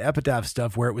Records and the Epitaph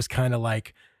stuff where it was kind of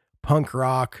like punk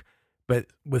rock, but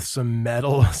with some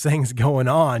metal things going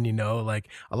on, like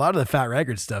a lot of the Fat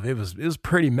Records stuff, it was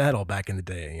pretty metal back in the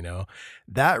day,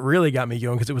 that really got me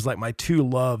going because it was like my two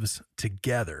loves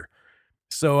together.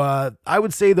 So I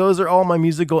would say those are all my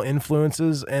musical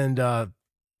influences, and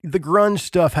the grunge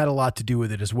stuff had a lot to do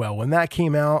with it as well. When that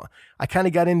came out, I kind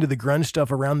of got into the grunge stuff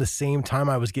around the same time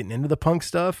I was getting into the punk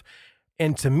stuff.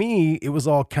 And to me, it was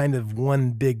all kind of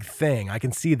one big thing. I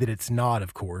can see that it's not,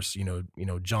 of course,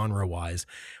 genre wise,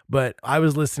 but I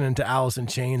was listening to Alice in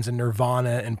Chains and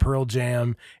Nirvana and Pearl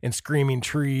Jam and Screaming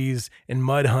Trees and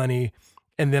Mudhoney.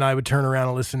 And then I would turn around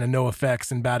and listen to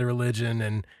NoFX and Bad Religion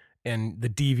and the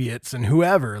Deviants and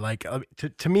whoever. Like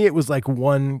to me, it was like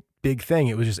one big thing.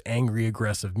 It was just angry,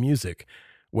 aggressive music,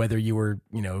 whether you were,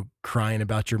 crying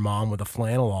about your mom with a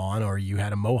flannel on or you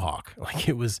had a mohawk. Like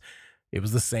it was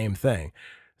the same thing.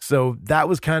 So that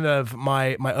was kind of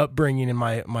my upbringing and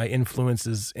my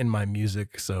influences in my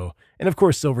music. So, and of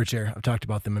course, Silverchair, I've talked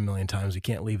about them a million times. We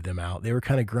can't leave them out. They were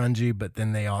kind of grungy, but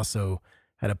then they also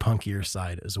had a punkier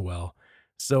side as well.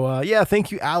 So,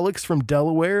 thank you, Alex from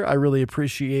Delaware. I really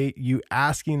appreciate you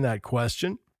asking that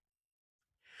question.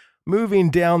 Moving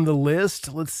down the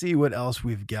list, let's see what else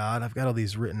we've got. I've got all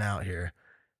these written out here.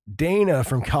 Dana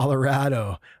from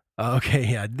Colorado. Okay,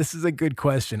 yeah, this is a good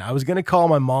question. I was going to call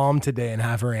my mom today and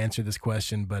have her answer this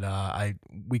question, but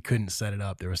we couldn't set it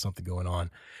up. There was something going on.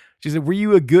 She said, were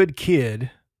you a good kid?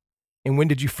 And when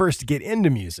did you first get into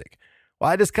music? Well,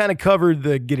 I just kind of covered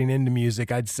the getting into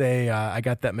music. I'd say I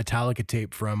got that Metallica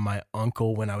tape from my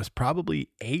uncle when I was probably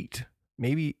 8,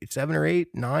 maybe 7 or 8,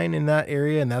 9 in that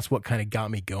area. And that's what kind of got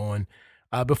me going.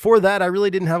 Before that, I really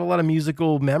didn't have a lot of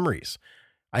musical memories.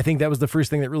 I think that was the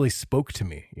first thing that really spoke to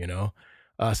me,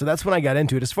 So that's when I got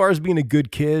into it. As far as being a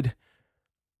good kid,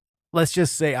 let's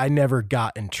just say I never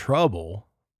got in trouble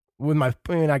with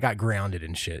I got grounded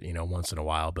and shit, once in a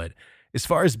while. But as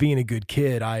far as being a good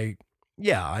kid, I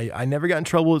never got in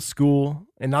trouble at school.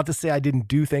 And not to say I didn't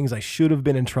do things I should have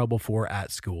been in trouble for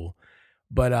at school.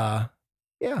 But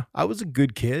I was a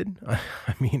good kid.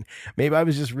 I mean, maybe I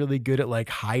was just really good at like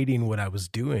hiding what I was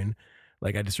doing.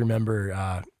 Like I just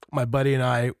remember my buddy and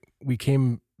I, we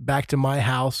came back to my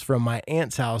house from my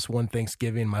aunt's house one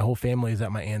Thanksgiving. My whole family is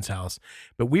at my aunt's house,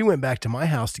 but we went back to my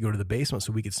house to go to the basement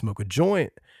so we could smoke a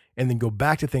joint and then go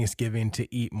back to Thanksgiving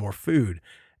to eat more food.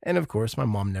 And of course, my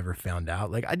mom never found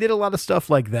out. Like I did a lot of stuff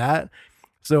like that.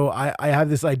 So I have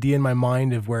this idea in my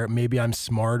mind of where maybe I'm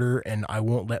smarter and I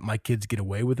won't let my kids get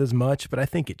away with as much, but I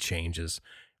think it changes.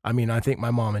 I mean, I think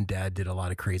my mom and dad did a lot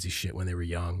of crazy shit when they were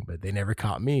young, but they never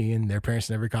caught me and their parents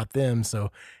never caught them. So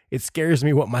it scares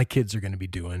me what my kids are going to be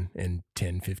doing in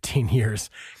 10, 15 years.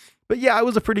 But yeah, I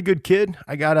was a pretty good kid.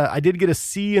 I did get a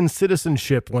C in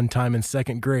citizenship one time in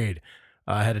 2nd grade.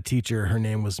 I had a teacher. Her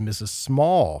name was Mrs.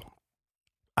 Small.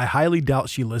 I highly doubt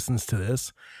she listens to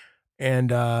this.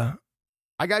 And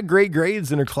I got great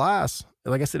grades in her class.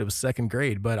 Like I said, it was 2nd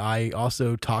grade, but I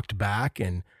also talked back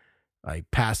and I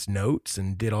passed notes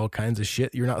and did all kinds of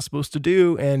shit you're not supposed to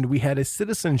do. And we had a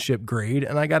citizenship grade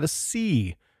and I got a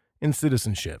C in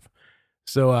citizenship.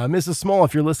 So, Mrs. Small,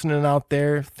 if you're listening out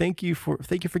there, thank you for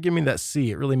giving me that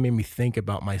C. It really made me think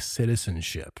about my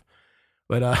citizenship.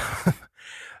 But,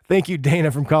 thank you, Dana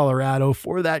from Colorado,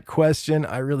 for that question.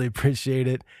 I really appreciate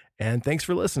it. And thanks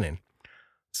for listening.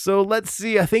 So let's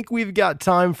see. I think we've got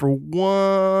time for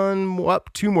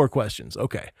 2 more questions.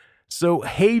 Okay. So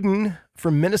Hayden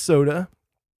from Minnesota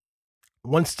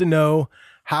wants to know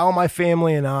how my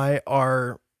family and I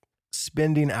are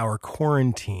spending our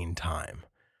quarantine time.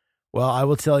 Well, I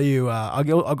will tell you,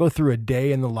 I'll go through a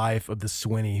day in the life of the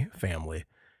Swinney family.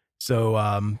 So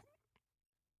I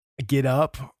get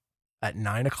up at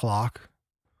 9:00,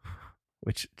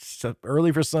 which is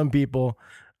early for some people,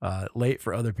 late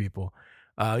for other people.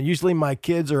 Usually my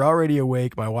kids are already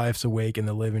awake. My wife's awake in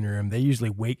the living room. They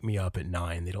usually wake me up at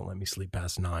 9. They don't let me sleep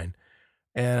past 9.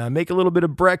 And I make a little bit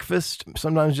of breakfast,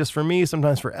 sometimes just for me,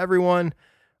 sometimes for everyone.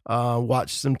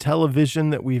 Watch some television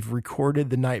that we've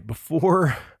recorded the night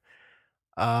before.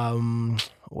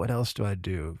 What else do I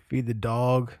do? Feed the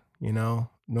dog,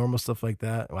 normal stuff like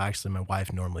that. Well, actually, my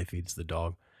wife normally feeds the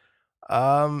dog.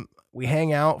 We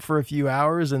hang out for a few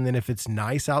hours, and then if it's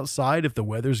nice outside, if the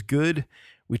weather's good,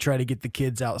 we try to get the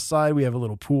kids outside. We have a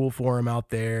little pool for them out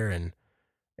there, and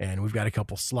we've got a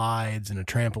couple slides and a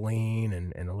trampoline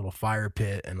and a little fire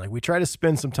pit. And we try to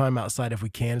spend some time outside if we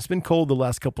can. It's been cold the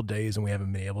last couple of days and we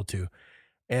haven't been able to.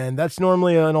 And that's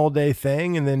normally an all day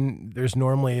thing. And then there's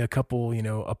normally a couple,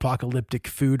 apocalyptic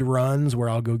food runs where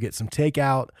I'll go get some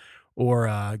takeout or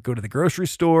go to the grocery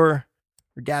store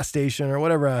or gas station or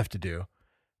whatever I have to do.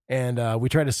 And we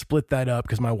try to split that up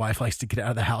because my wife likes to get out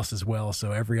of the house as well.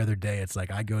 So every other day, it's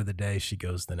I go the day, she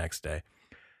goes the next day.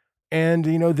 And,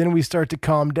 then we start to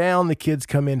calm down. The kids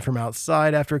come in from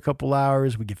outside after a couple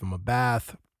hours. We give them a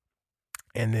bath.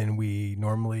 And then we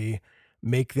normally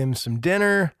make them some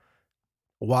dinner,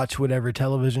 watch whatever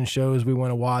television shows we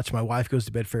want to watch. My wife goes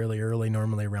to bed fairly early,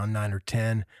 normally around 9 or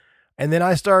 10. And then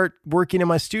I start working in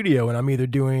my studio, and I'm either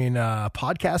doing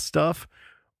podcast stuff,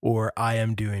 or I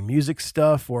am doing music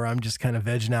stuff, or I'm just kind of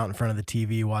vegging out in front of the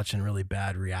TV watching really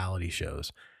bad reality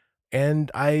shows.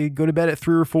 And I go to bed at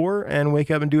 3 or 4 and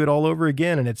wake up and do it all over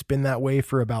again. And it's been that way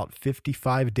for about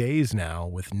 55 days now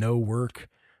with no work.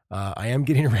 I am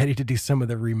getting ready to do some of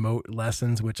the remote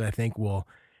lessons, which I think will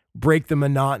break the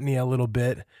monotony a little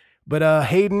bit. But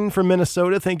Hayden from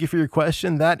Minnesota, thank you for your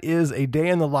question. That is a day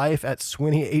in the life at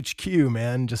Swinney HQ,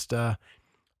 man. Just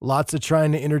lots of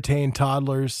trying to entertain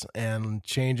toddlers and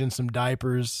changing some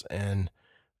diapers and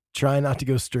try not to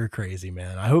go stir crazy,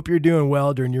 man. I hope you're doing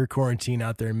well during your quarantine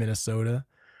out there in Minnesota.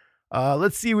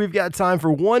 Let's see. We've got time for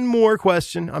one more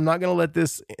question. I'm not going to let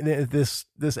this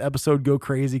episode go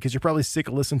crazy because you're probably sick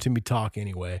of listening to me talk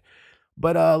anyway.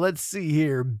 But let's see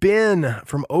here. Ben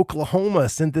from Oklahoma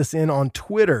sent this in on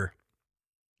Twitter.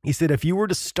 He said, if you were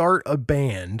to start a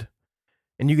band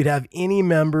and you could have any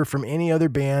member from any other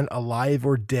band, alive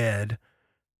or dead,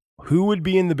 who would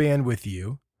be in the band with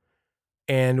you?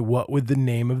 And what would the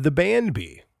name of the band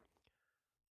be?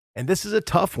 And this is a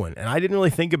tough one. And I didn't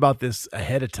really think about this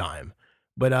ahead of time,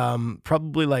 but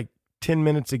probably 10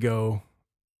 minutes ago,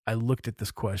 I looked at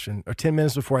this question, or 10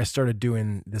 minutes before I started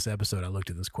doing this episode, I looked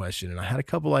at this question and I had a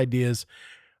couple ideas.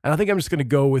 And I think I'm just going to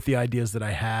go with the ideas that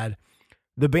I had.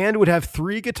 The band would have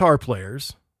 3 guitar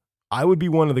players. I would be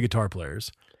one of the guitar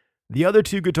players. The other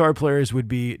 2 guitar players would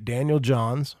be Daniel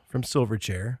Johns from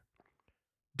Silverchair,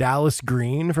 Dallas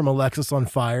Green from Alexis on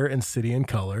Fire and City in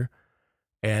Color.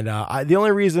 And the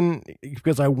only reason,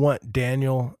 because I want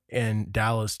Daniel and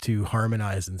Dallas to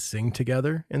harmonize and sing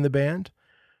together in the band.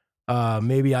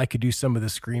 Maybe I could do some of the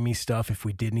screamy stuff if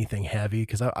we did anything heavy,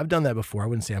 because I've done that before. I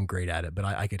wouldn't say I'm great at it, but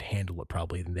I could handle it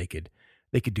probably. And they could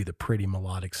do the pretty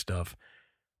melodic stuff.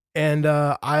 And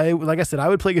like I said, I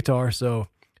would play guitar. So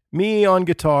me on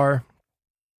guitar,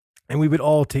 and we would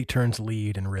all take turns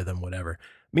lead and rhythm, whatever.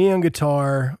 Me on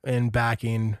guitar and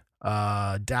backing,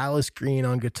 Dallas Green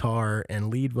on guitar and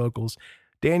lead vocals,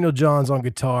 Daniel Johns on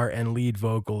guitar and lead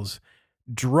vocals.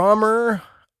 Drummer,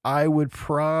 I would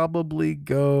probably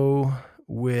go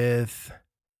with,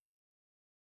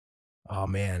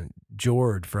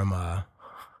 Jord from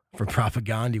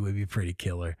Propagandhi would be pretty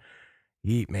killer.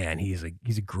 He's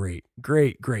a great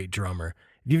drummer.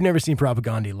 If you've never seen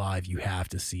Propagandhi live, you have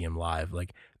to see him live.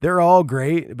 They're all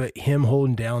great, but him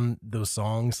holding down those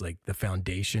songs, the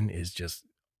foundation is just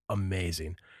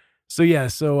amazing. So yeah,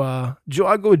 I'll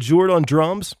go with Jord on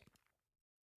drums.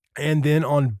 And then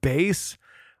on bass,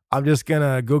 I'm just going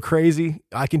to go crazy.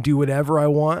 I can do whatever I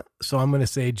want. So I'm going to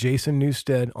say Jason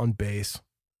Newsted on bass.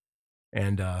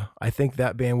 And I think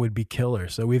that band would be killer.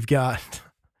 So we've got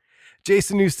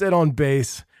Jason Newsted on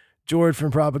bass, Jord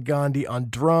from Propagandhi on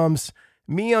drums,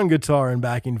 me on guitar and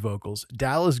backing vocals,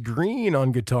 Dallas Green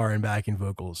on guitar and backing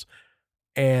vocals,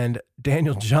 and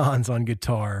Daniel Johns on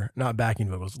guitar, not backing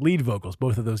vocals, lead vocals.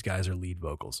 Both of those guys are lead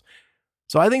vocals.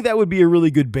 So I think that would be a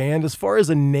really good band. As far as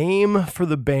a name for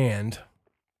the band,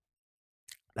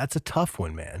 that's a tough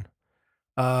one, man.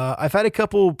 I've had a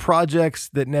couple projects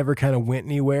that never kind of went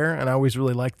anywhere, and I always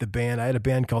really liked the band. I had a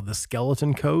band called the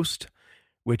Skeleton Coast,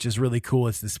 which is really cool.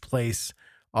 It's this place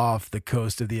off the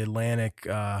coast of the Atlantic,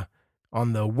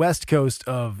 on the west coast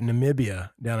of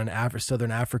Namibia, down in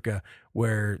southern Africa,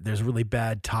 where there's really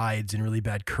bad tides and really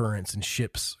bad currents and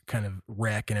ships kind of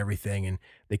wreck and everything. And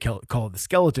they call it the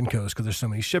Skeleton Coast because there's so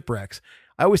many shipwrecks.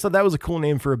 I always thought that was a cool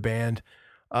name for a band.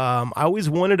 I always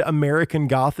wanted American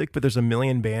Gothic, but there's a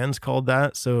million bands called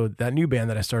that. So that new band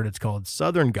that I started is called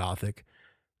Southern Gothic.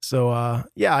 So,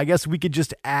 yeah, I guess we could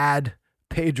just add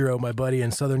Pedro, my buddy,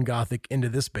 and Southern Gothic into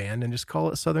this band and just call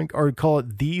it the Southern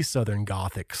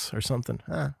Gothics or something.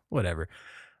 Whatever.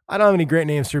 I don't have any great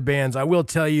names for bands. I will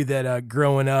tell you that,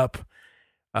 growing up,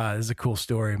 this is a cool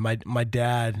story. My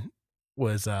dad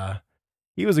was,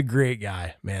 he was a great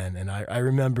guy, man. And I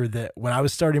remember that when I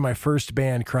was starting my first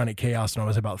band, Chronic Chaos, when I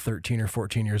was about 13 or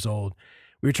 14 years old,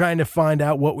 we were trying to find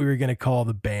out what we were going to call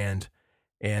the band.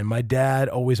 And my dad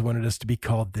always wanted us to be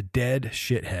called the Dead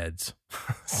Shitheads.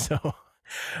 So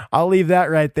I'll leave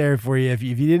that right there for you. If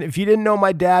you didn't know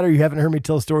my dad, or you haven't heard me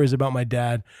tell stories about my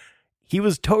dad, he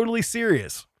was totally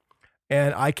serious.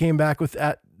 And I came back with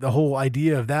the whole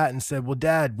idea of that and said, well,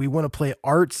 Dad, we want to play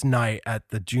arts night at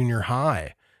the junior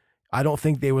high. I don't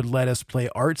think they would let us play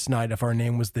arts night if our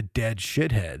name was the Dead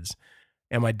Shitheads.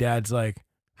 And my dad's like,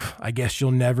 I guess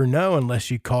you'll never know unless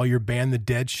you call your band the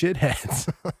Dead Shitheads.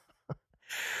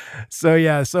 So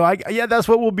that's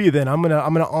what we'll be then. I'm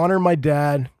gonna honor my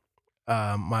dad.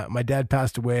 My dad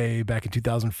passed away back in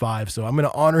 2005, so I'm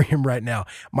gonna honor him right now.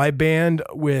 My band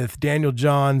with Daniel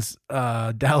Johns,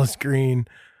 Dallas Green,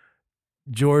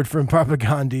 George from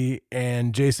Propagandhi,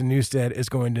 and Jason Newsted is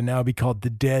going to now be called the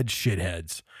Dead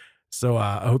Shitheads. So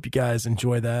I hope you guys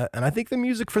enjoy that. And I think the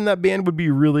music from that band would be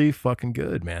really fucking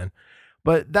good, man.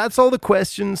 But that's all the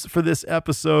questions for this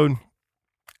episode.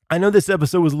 I know this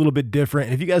episode was a little bit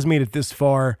different. If you guys made it this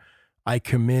far, I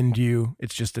commend you.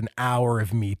 It's just an hour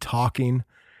of me talking.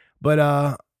 But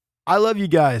I love you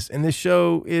guys. And this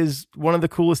show is one of the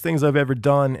coolest things I've ever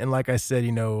done. And like I said,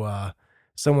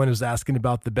 someone was asking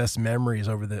about the best memories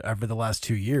over the last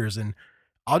 2 years. And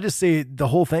I'll just say the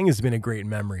whole thing has been a great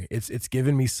memory. It's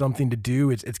given me something to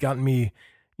do. It's gotten me,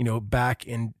 back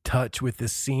in touch with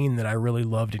this scene that I really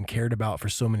loved and cared about for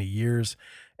so many years.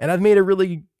 And I've made a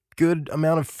really good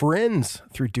amount of friends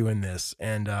through doing this.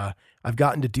 And I've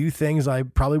gotten to do things I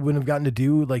probably wouldn't have gotten to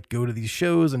do, like go to these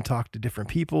shows and talk to different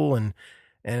people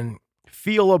and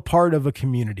feel a part of a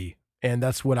community. And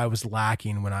that's what I was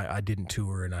lacking when I didn't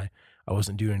tour and I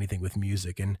wasn't doing anything with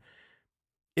music. And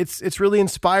it's really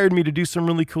inspired me to do some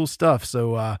really cool stuff.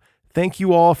 So thank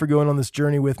you all for going on this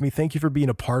journey with me. Thank you for being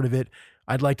a part of it.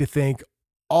 I'd like to thank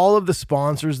all of the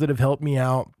sponsors that have helped me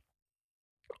out,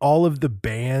 all of the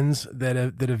bands that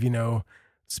have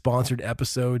sponsored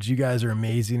episodes. You guys are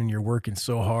amazing and you're working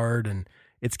so hard, and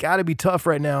it's got to be tough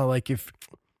right now.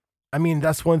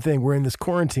 That's one thing. We're in this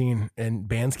quarantine and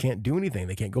bands can't do anything.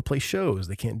 They can't go play shows.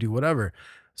 They can't do whatever.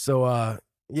 So,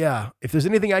 if there's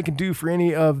anything I can do for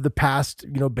any of the past,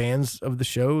 bands of the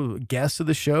show, guests of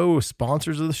the show,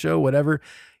 sponsors of the show, whatever,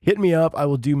 hit me up. I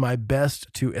will do my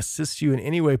best to assist you in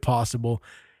any way possible.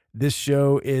 This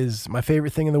show is my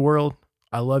favorite thing in the world.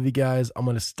 I love you guys. I'm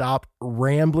going to stop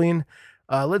rambling.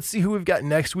 Let's see who we've got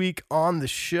next week on the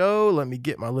show. Let me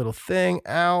get my little thing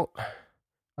out.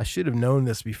 I should have known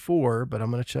this before, but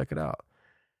I'm going to check it out.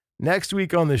 Next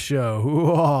week on the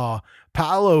show,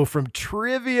 Paolo from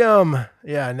Trivium.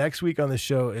 Yeah, next week on the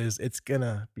show it's going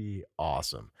to be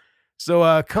awesome.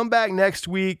 So come back next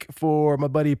week for my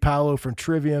buddy Paolo from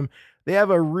Trivium. They have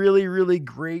a really, really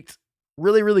great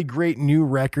new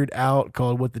record out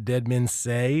called What the Dead Men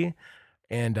Say.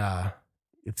 And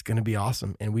it's going to be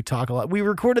awesome. And we talk a lot. We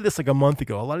recorded this like a month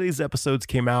ago. A lot of these episodes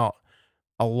came out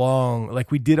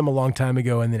we did them a long time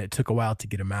ago, and then it took a while to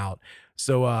get them out.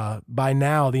 So by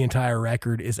now, the entire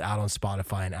record is out on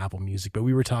Spotify and Apple Music. But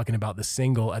we were talking about the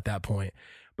single at that point.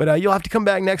 But you'll have to come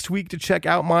back next week to check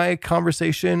out my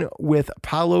conversation with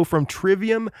Paolo from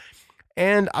Trivium.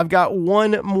 And I've got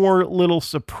one more little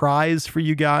surprise for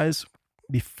you guys.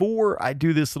 Before I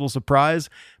do this little surprise,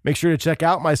 make sure to check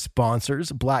out my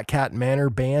sponsors,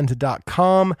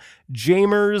 blackcatmanorband.com,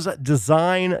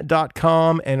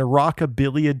 jamersdesign.com, and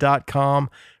rockabilia.com.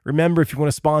 Remember, if you want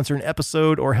to sponsor an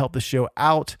episode or help the show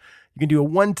out, you can do a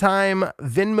one-time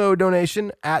Venmo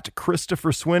donation at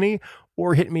Christopher Swinney,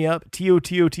 or hit me up,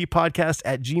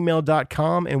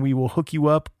 tototpodcast@gmail.com, and we will hook you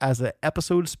up as an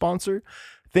episode sponsor.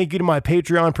 Thank you to my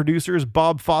Patreon producers,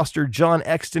 Bob Foster, John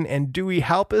Exton, and Dewey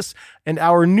Halpus, and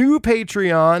our new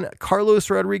Patreon, Carlos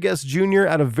Rodriguez Jr.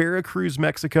 out of Veracruz,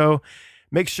 Mexico.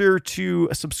 Make sure to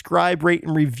subscribe, rate,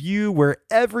 and review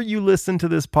wherever you listen to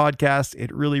this podcast. It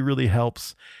really, really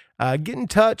helps. Get in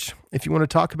touch if you want to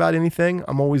talk about anything.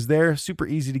 I'm always there. Super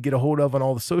easy to get a hold of on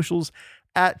all the socials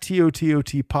at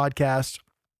TOTOT Podcast.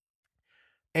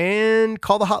 And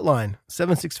call the hotline,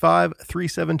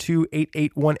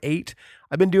 765-372-8818.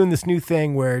 I've been doing this new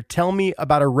thing where tell me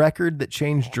about a record that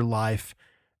changed your life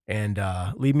and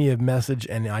leave me a message,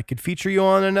 and I could feature you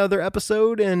on another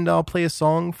episode, and I'll play a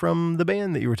song from the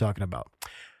band that you were talking about.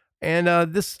 And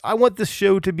I want this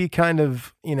show to be kind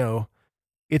of,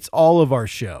 it's all of our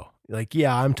show. Like,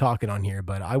 yeah, I'm talking on here,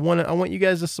 but I want you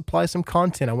guys to supply some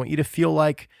content. I want you to feel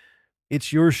like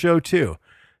it's your show too.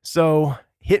 So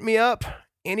hit me up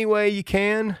any way you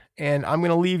can, and I'm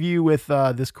going to leave you with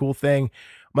this cool thing.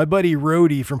 My buddy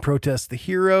Rody from Protest the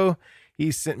Hero,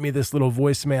 he sent me this little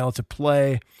voicemail to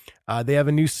play. They have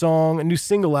a new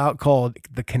single out called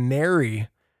The Canary,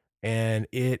 and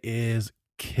it is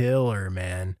killer,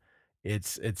 man.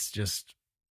 It's just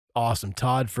awesome.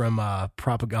 Todd from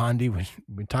Propagandhi, we've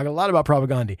been talking a lot about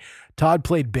Propagandhi. Todd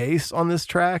played bass on this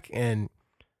track, and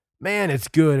man, it's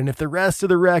good. And if the rest of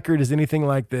the record is anything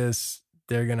like this,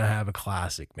 they're going to have a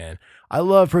classic, man. I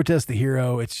love Protest the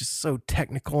Hero. It's just so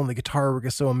technical, and the guitar work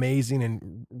is so amazing,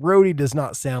 and Rody does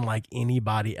not sound like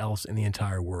anybody else in the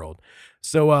entire world.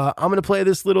 So I'm going to play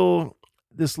this little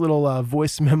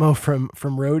voice memo from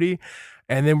Rody,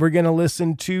 and then we're going to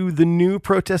listen to the new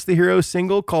Protest the Hero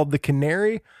single called The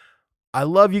Canary. I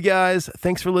love you guys.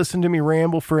 Thanks for listening to me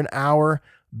ramble for an hour.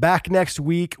 Back next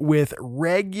week with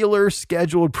regular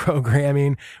scheduled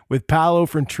programming with Paolo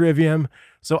from Trivium.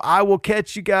 So I will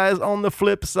catch you guys on the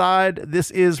flip side. This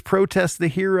is Protest the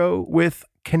Hero with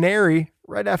Canary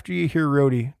right after you hear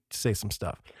Rody say some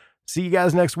stuff. See you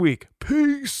guys next week.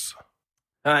 Peace.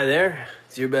 Hi there.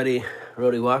 It's your buddy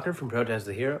Rody Walker from Protest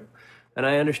the Hero. And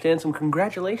I understand some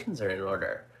congratulations are in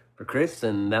order for Chris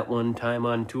and That One Time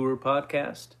on Tour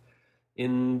podcast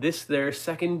in their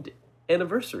second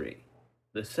anniversary.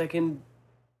 The second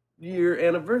year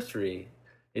anniversary.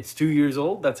 It's 2 years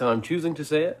old. That's how I'm choosing to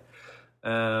say it.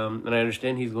 And I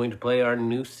understand he's going to play our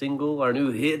new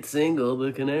hit single,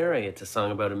 The Canary. It's a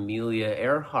song about Amelia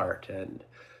Earhart and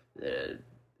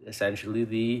essentially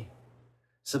the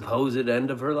supposed end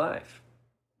of her life.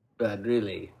 But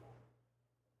really,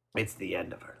 it's the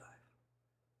end of her life.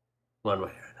 One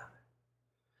way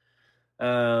or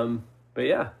another. But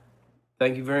yeah,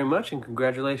 thank you very much, and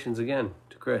congratulations again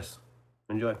to Chris.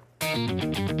 Enjoy.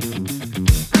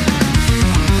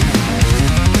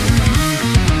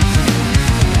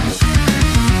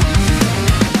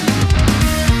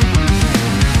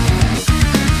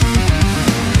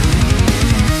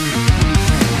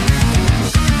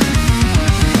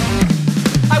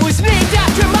 I was named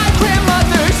after my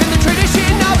grandmothers in the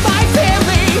tradition of my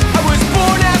family. I was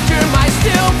born after my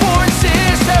stillborn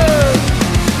sister.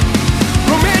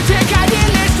 Romantic,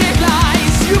 idealistic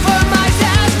lies, euphemized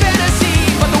as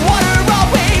fantasy, but the water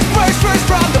always bursts first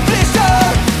from the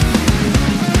blister.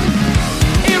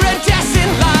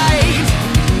 Iridescent light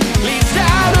leads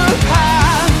down a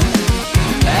path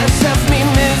that's left me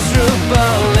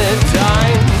miserable at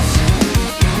times,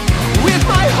 with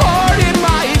my heart in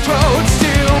my throat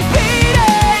still beating.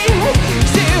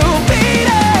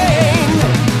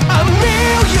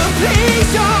 Amelia, please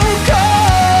don't go.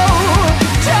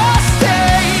 Just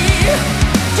stay.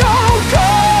 Don't go.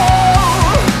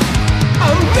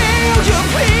 Amelia,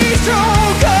 please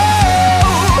don't go.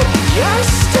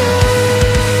 Just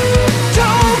stay.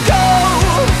 Don't go.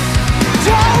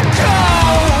 Don't go.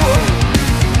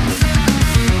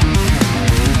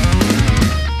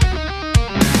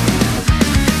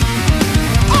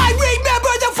 I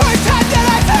remember the first time that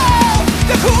I felt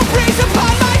the cool breeze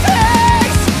upon my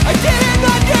face. I didn't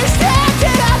understand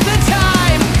it at the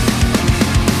time,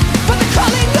 but the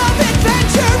calling of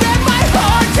adventure and my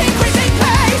heart's increasing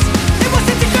pace, it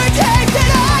wasn't a good taste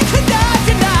that I could not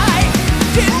deny.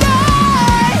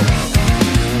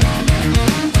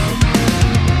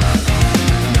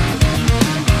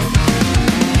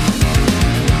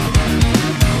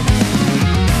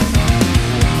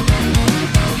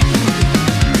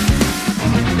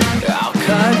 I'll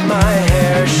cut my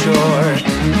hair short,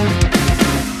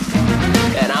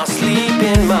 and I'll sleep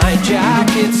in my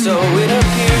jacket so it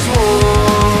appears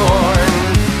worn.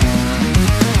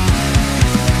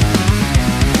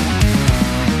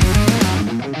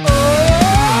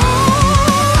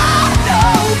 No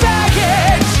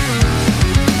baggage,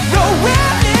 no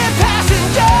willing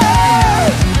passenger.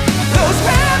 Those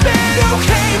women who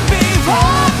came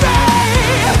before me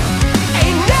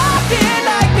ain't nothing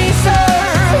like me, sir.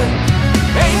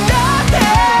 Ain't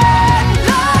nothing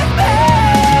like me.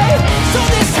 So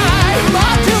this time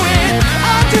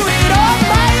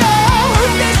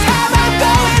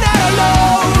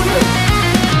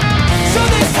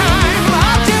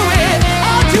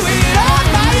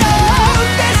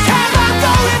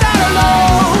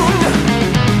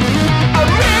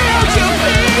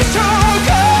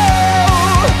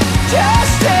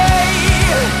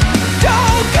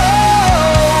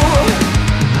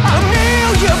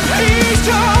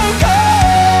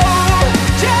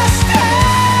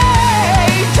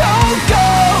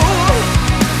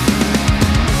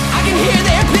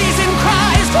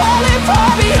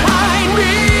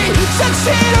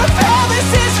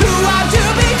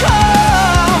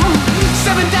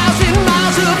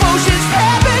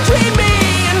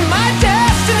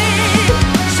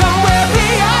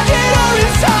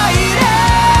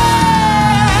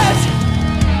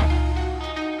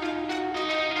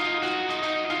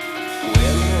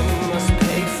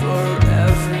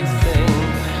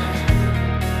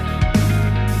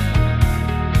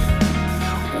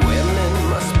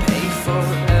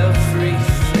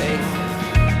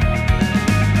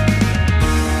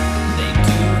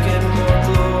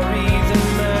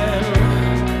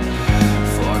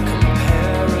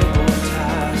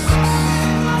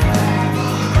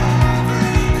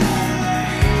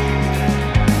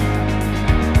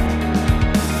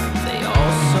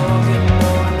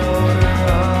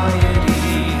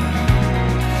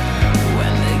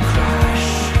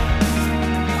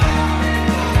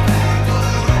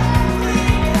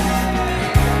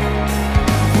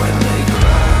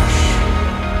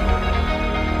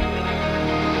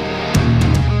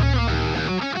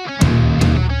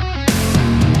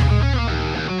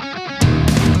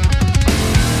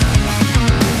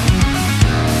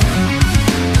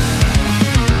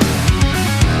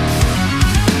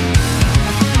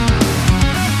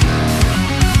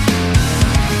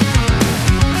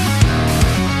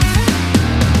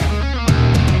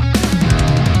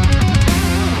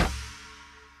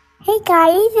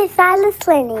Silas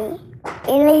Swinney.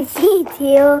 In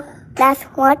ACTU, that's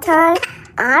one time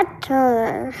on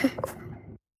tour.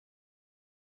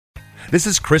 This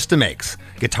is Krista Makes,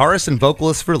 guitarist and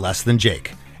vocalist for Less Than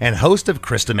Jake, and host of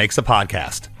Krista Makes a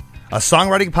Podcast, a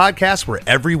songwriting podcast where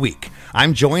every week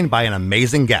I'm joined by an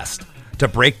amazing guest to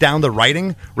break down the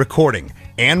writing, recording,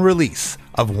 and release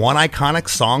of one iconic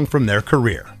song from their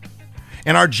career.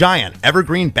 In our giant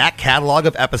evergreen back catalog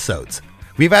of episodes,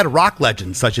 we've had rock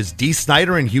legends such as Dee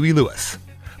Snider and Huey Lewis,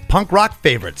 punk rock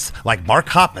favorites like Mark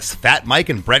Hoppus, Fat Mike,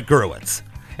 and Brett Gurewitz,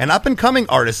 and up-and-coming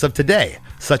artists of today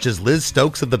such as Liz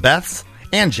Stokes of the Beths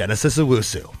and Genesis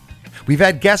Owusu. We've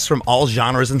had guests from all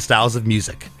genres and styles of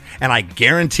music, and I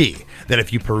guarantee that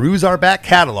if you peruse our back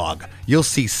catalog, you'll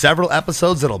see several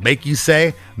episodes that'll make you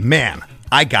say, man,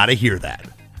 I gotta hear that.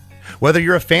 Whether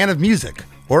you're a fan of music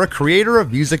or a creator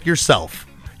of music yourself,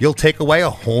 you'll take away a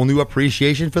whole new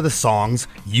appreciation for the songs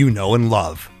you know and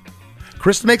love.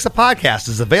 Krista Makes a Podcast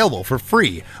is available for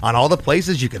free on all the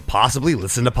places you could possibly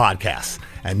listen to podcasts,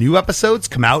 and new episodes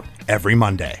come out every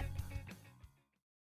Monday.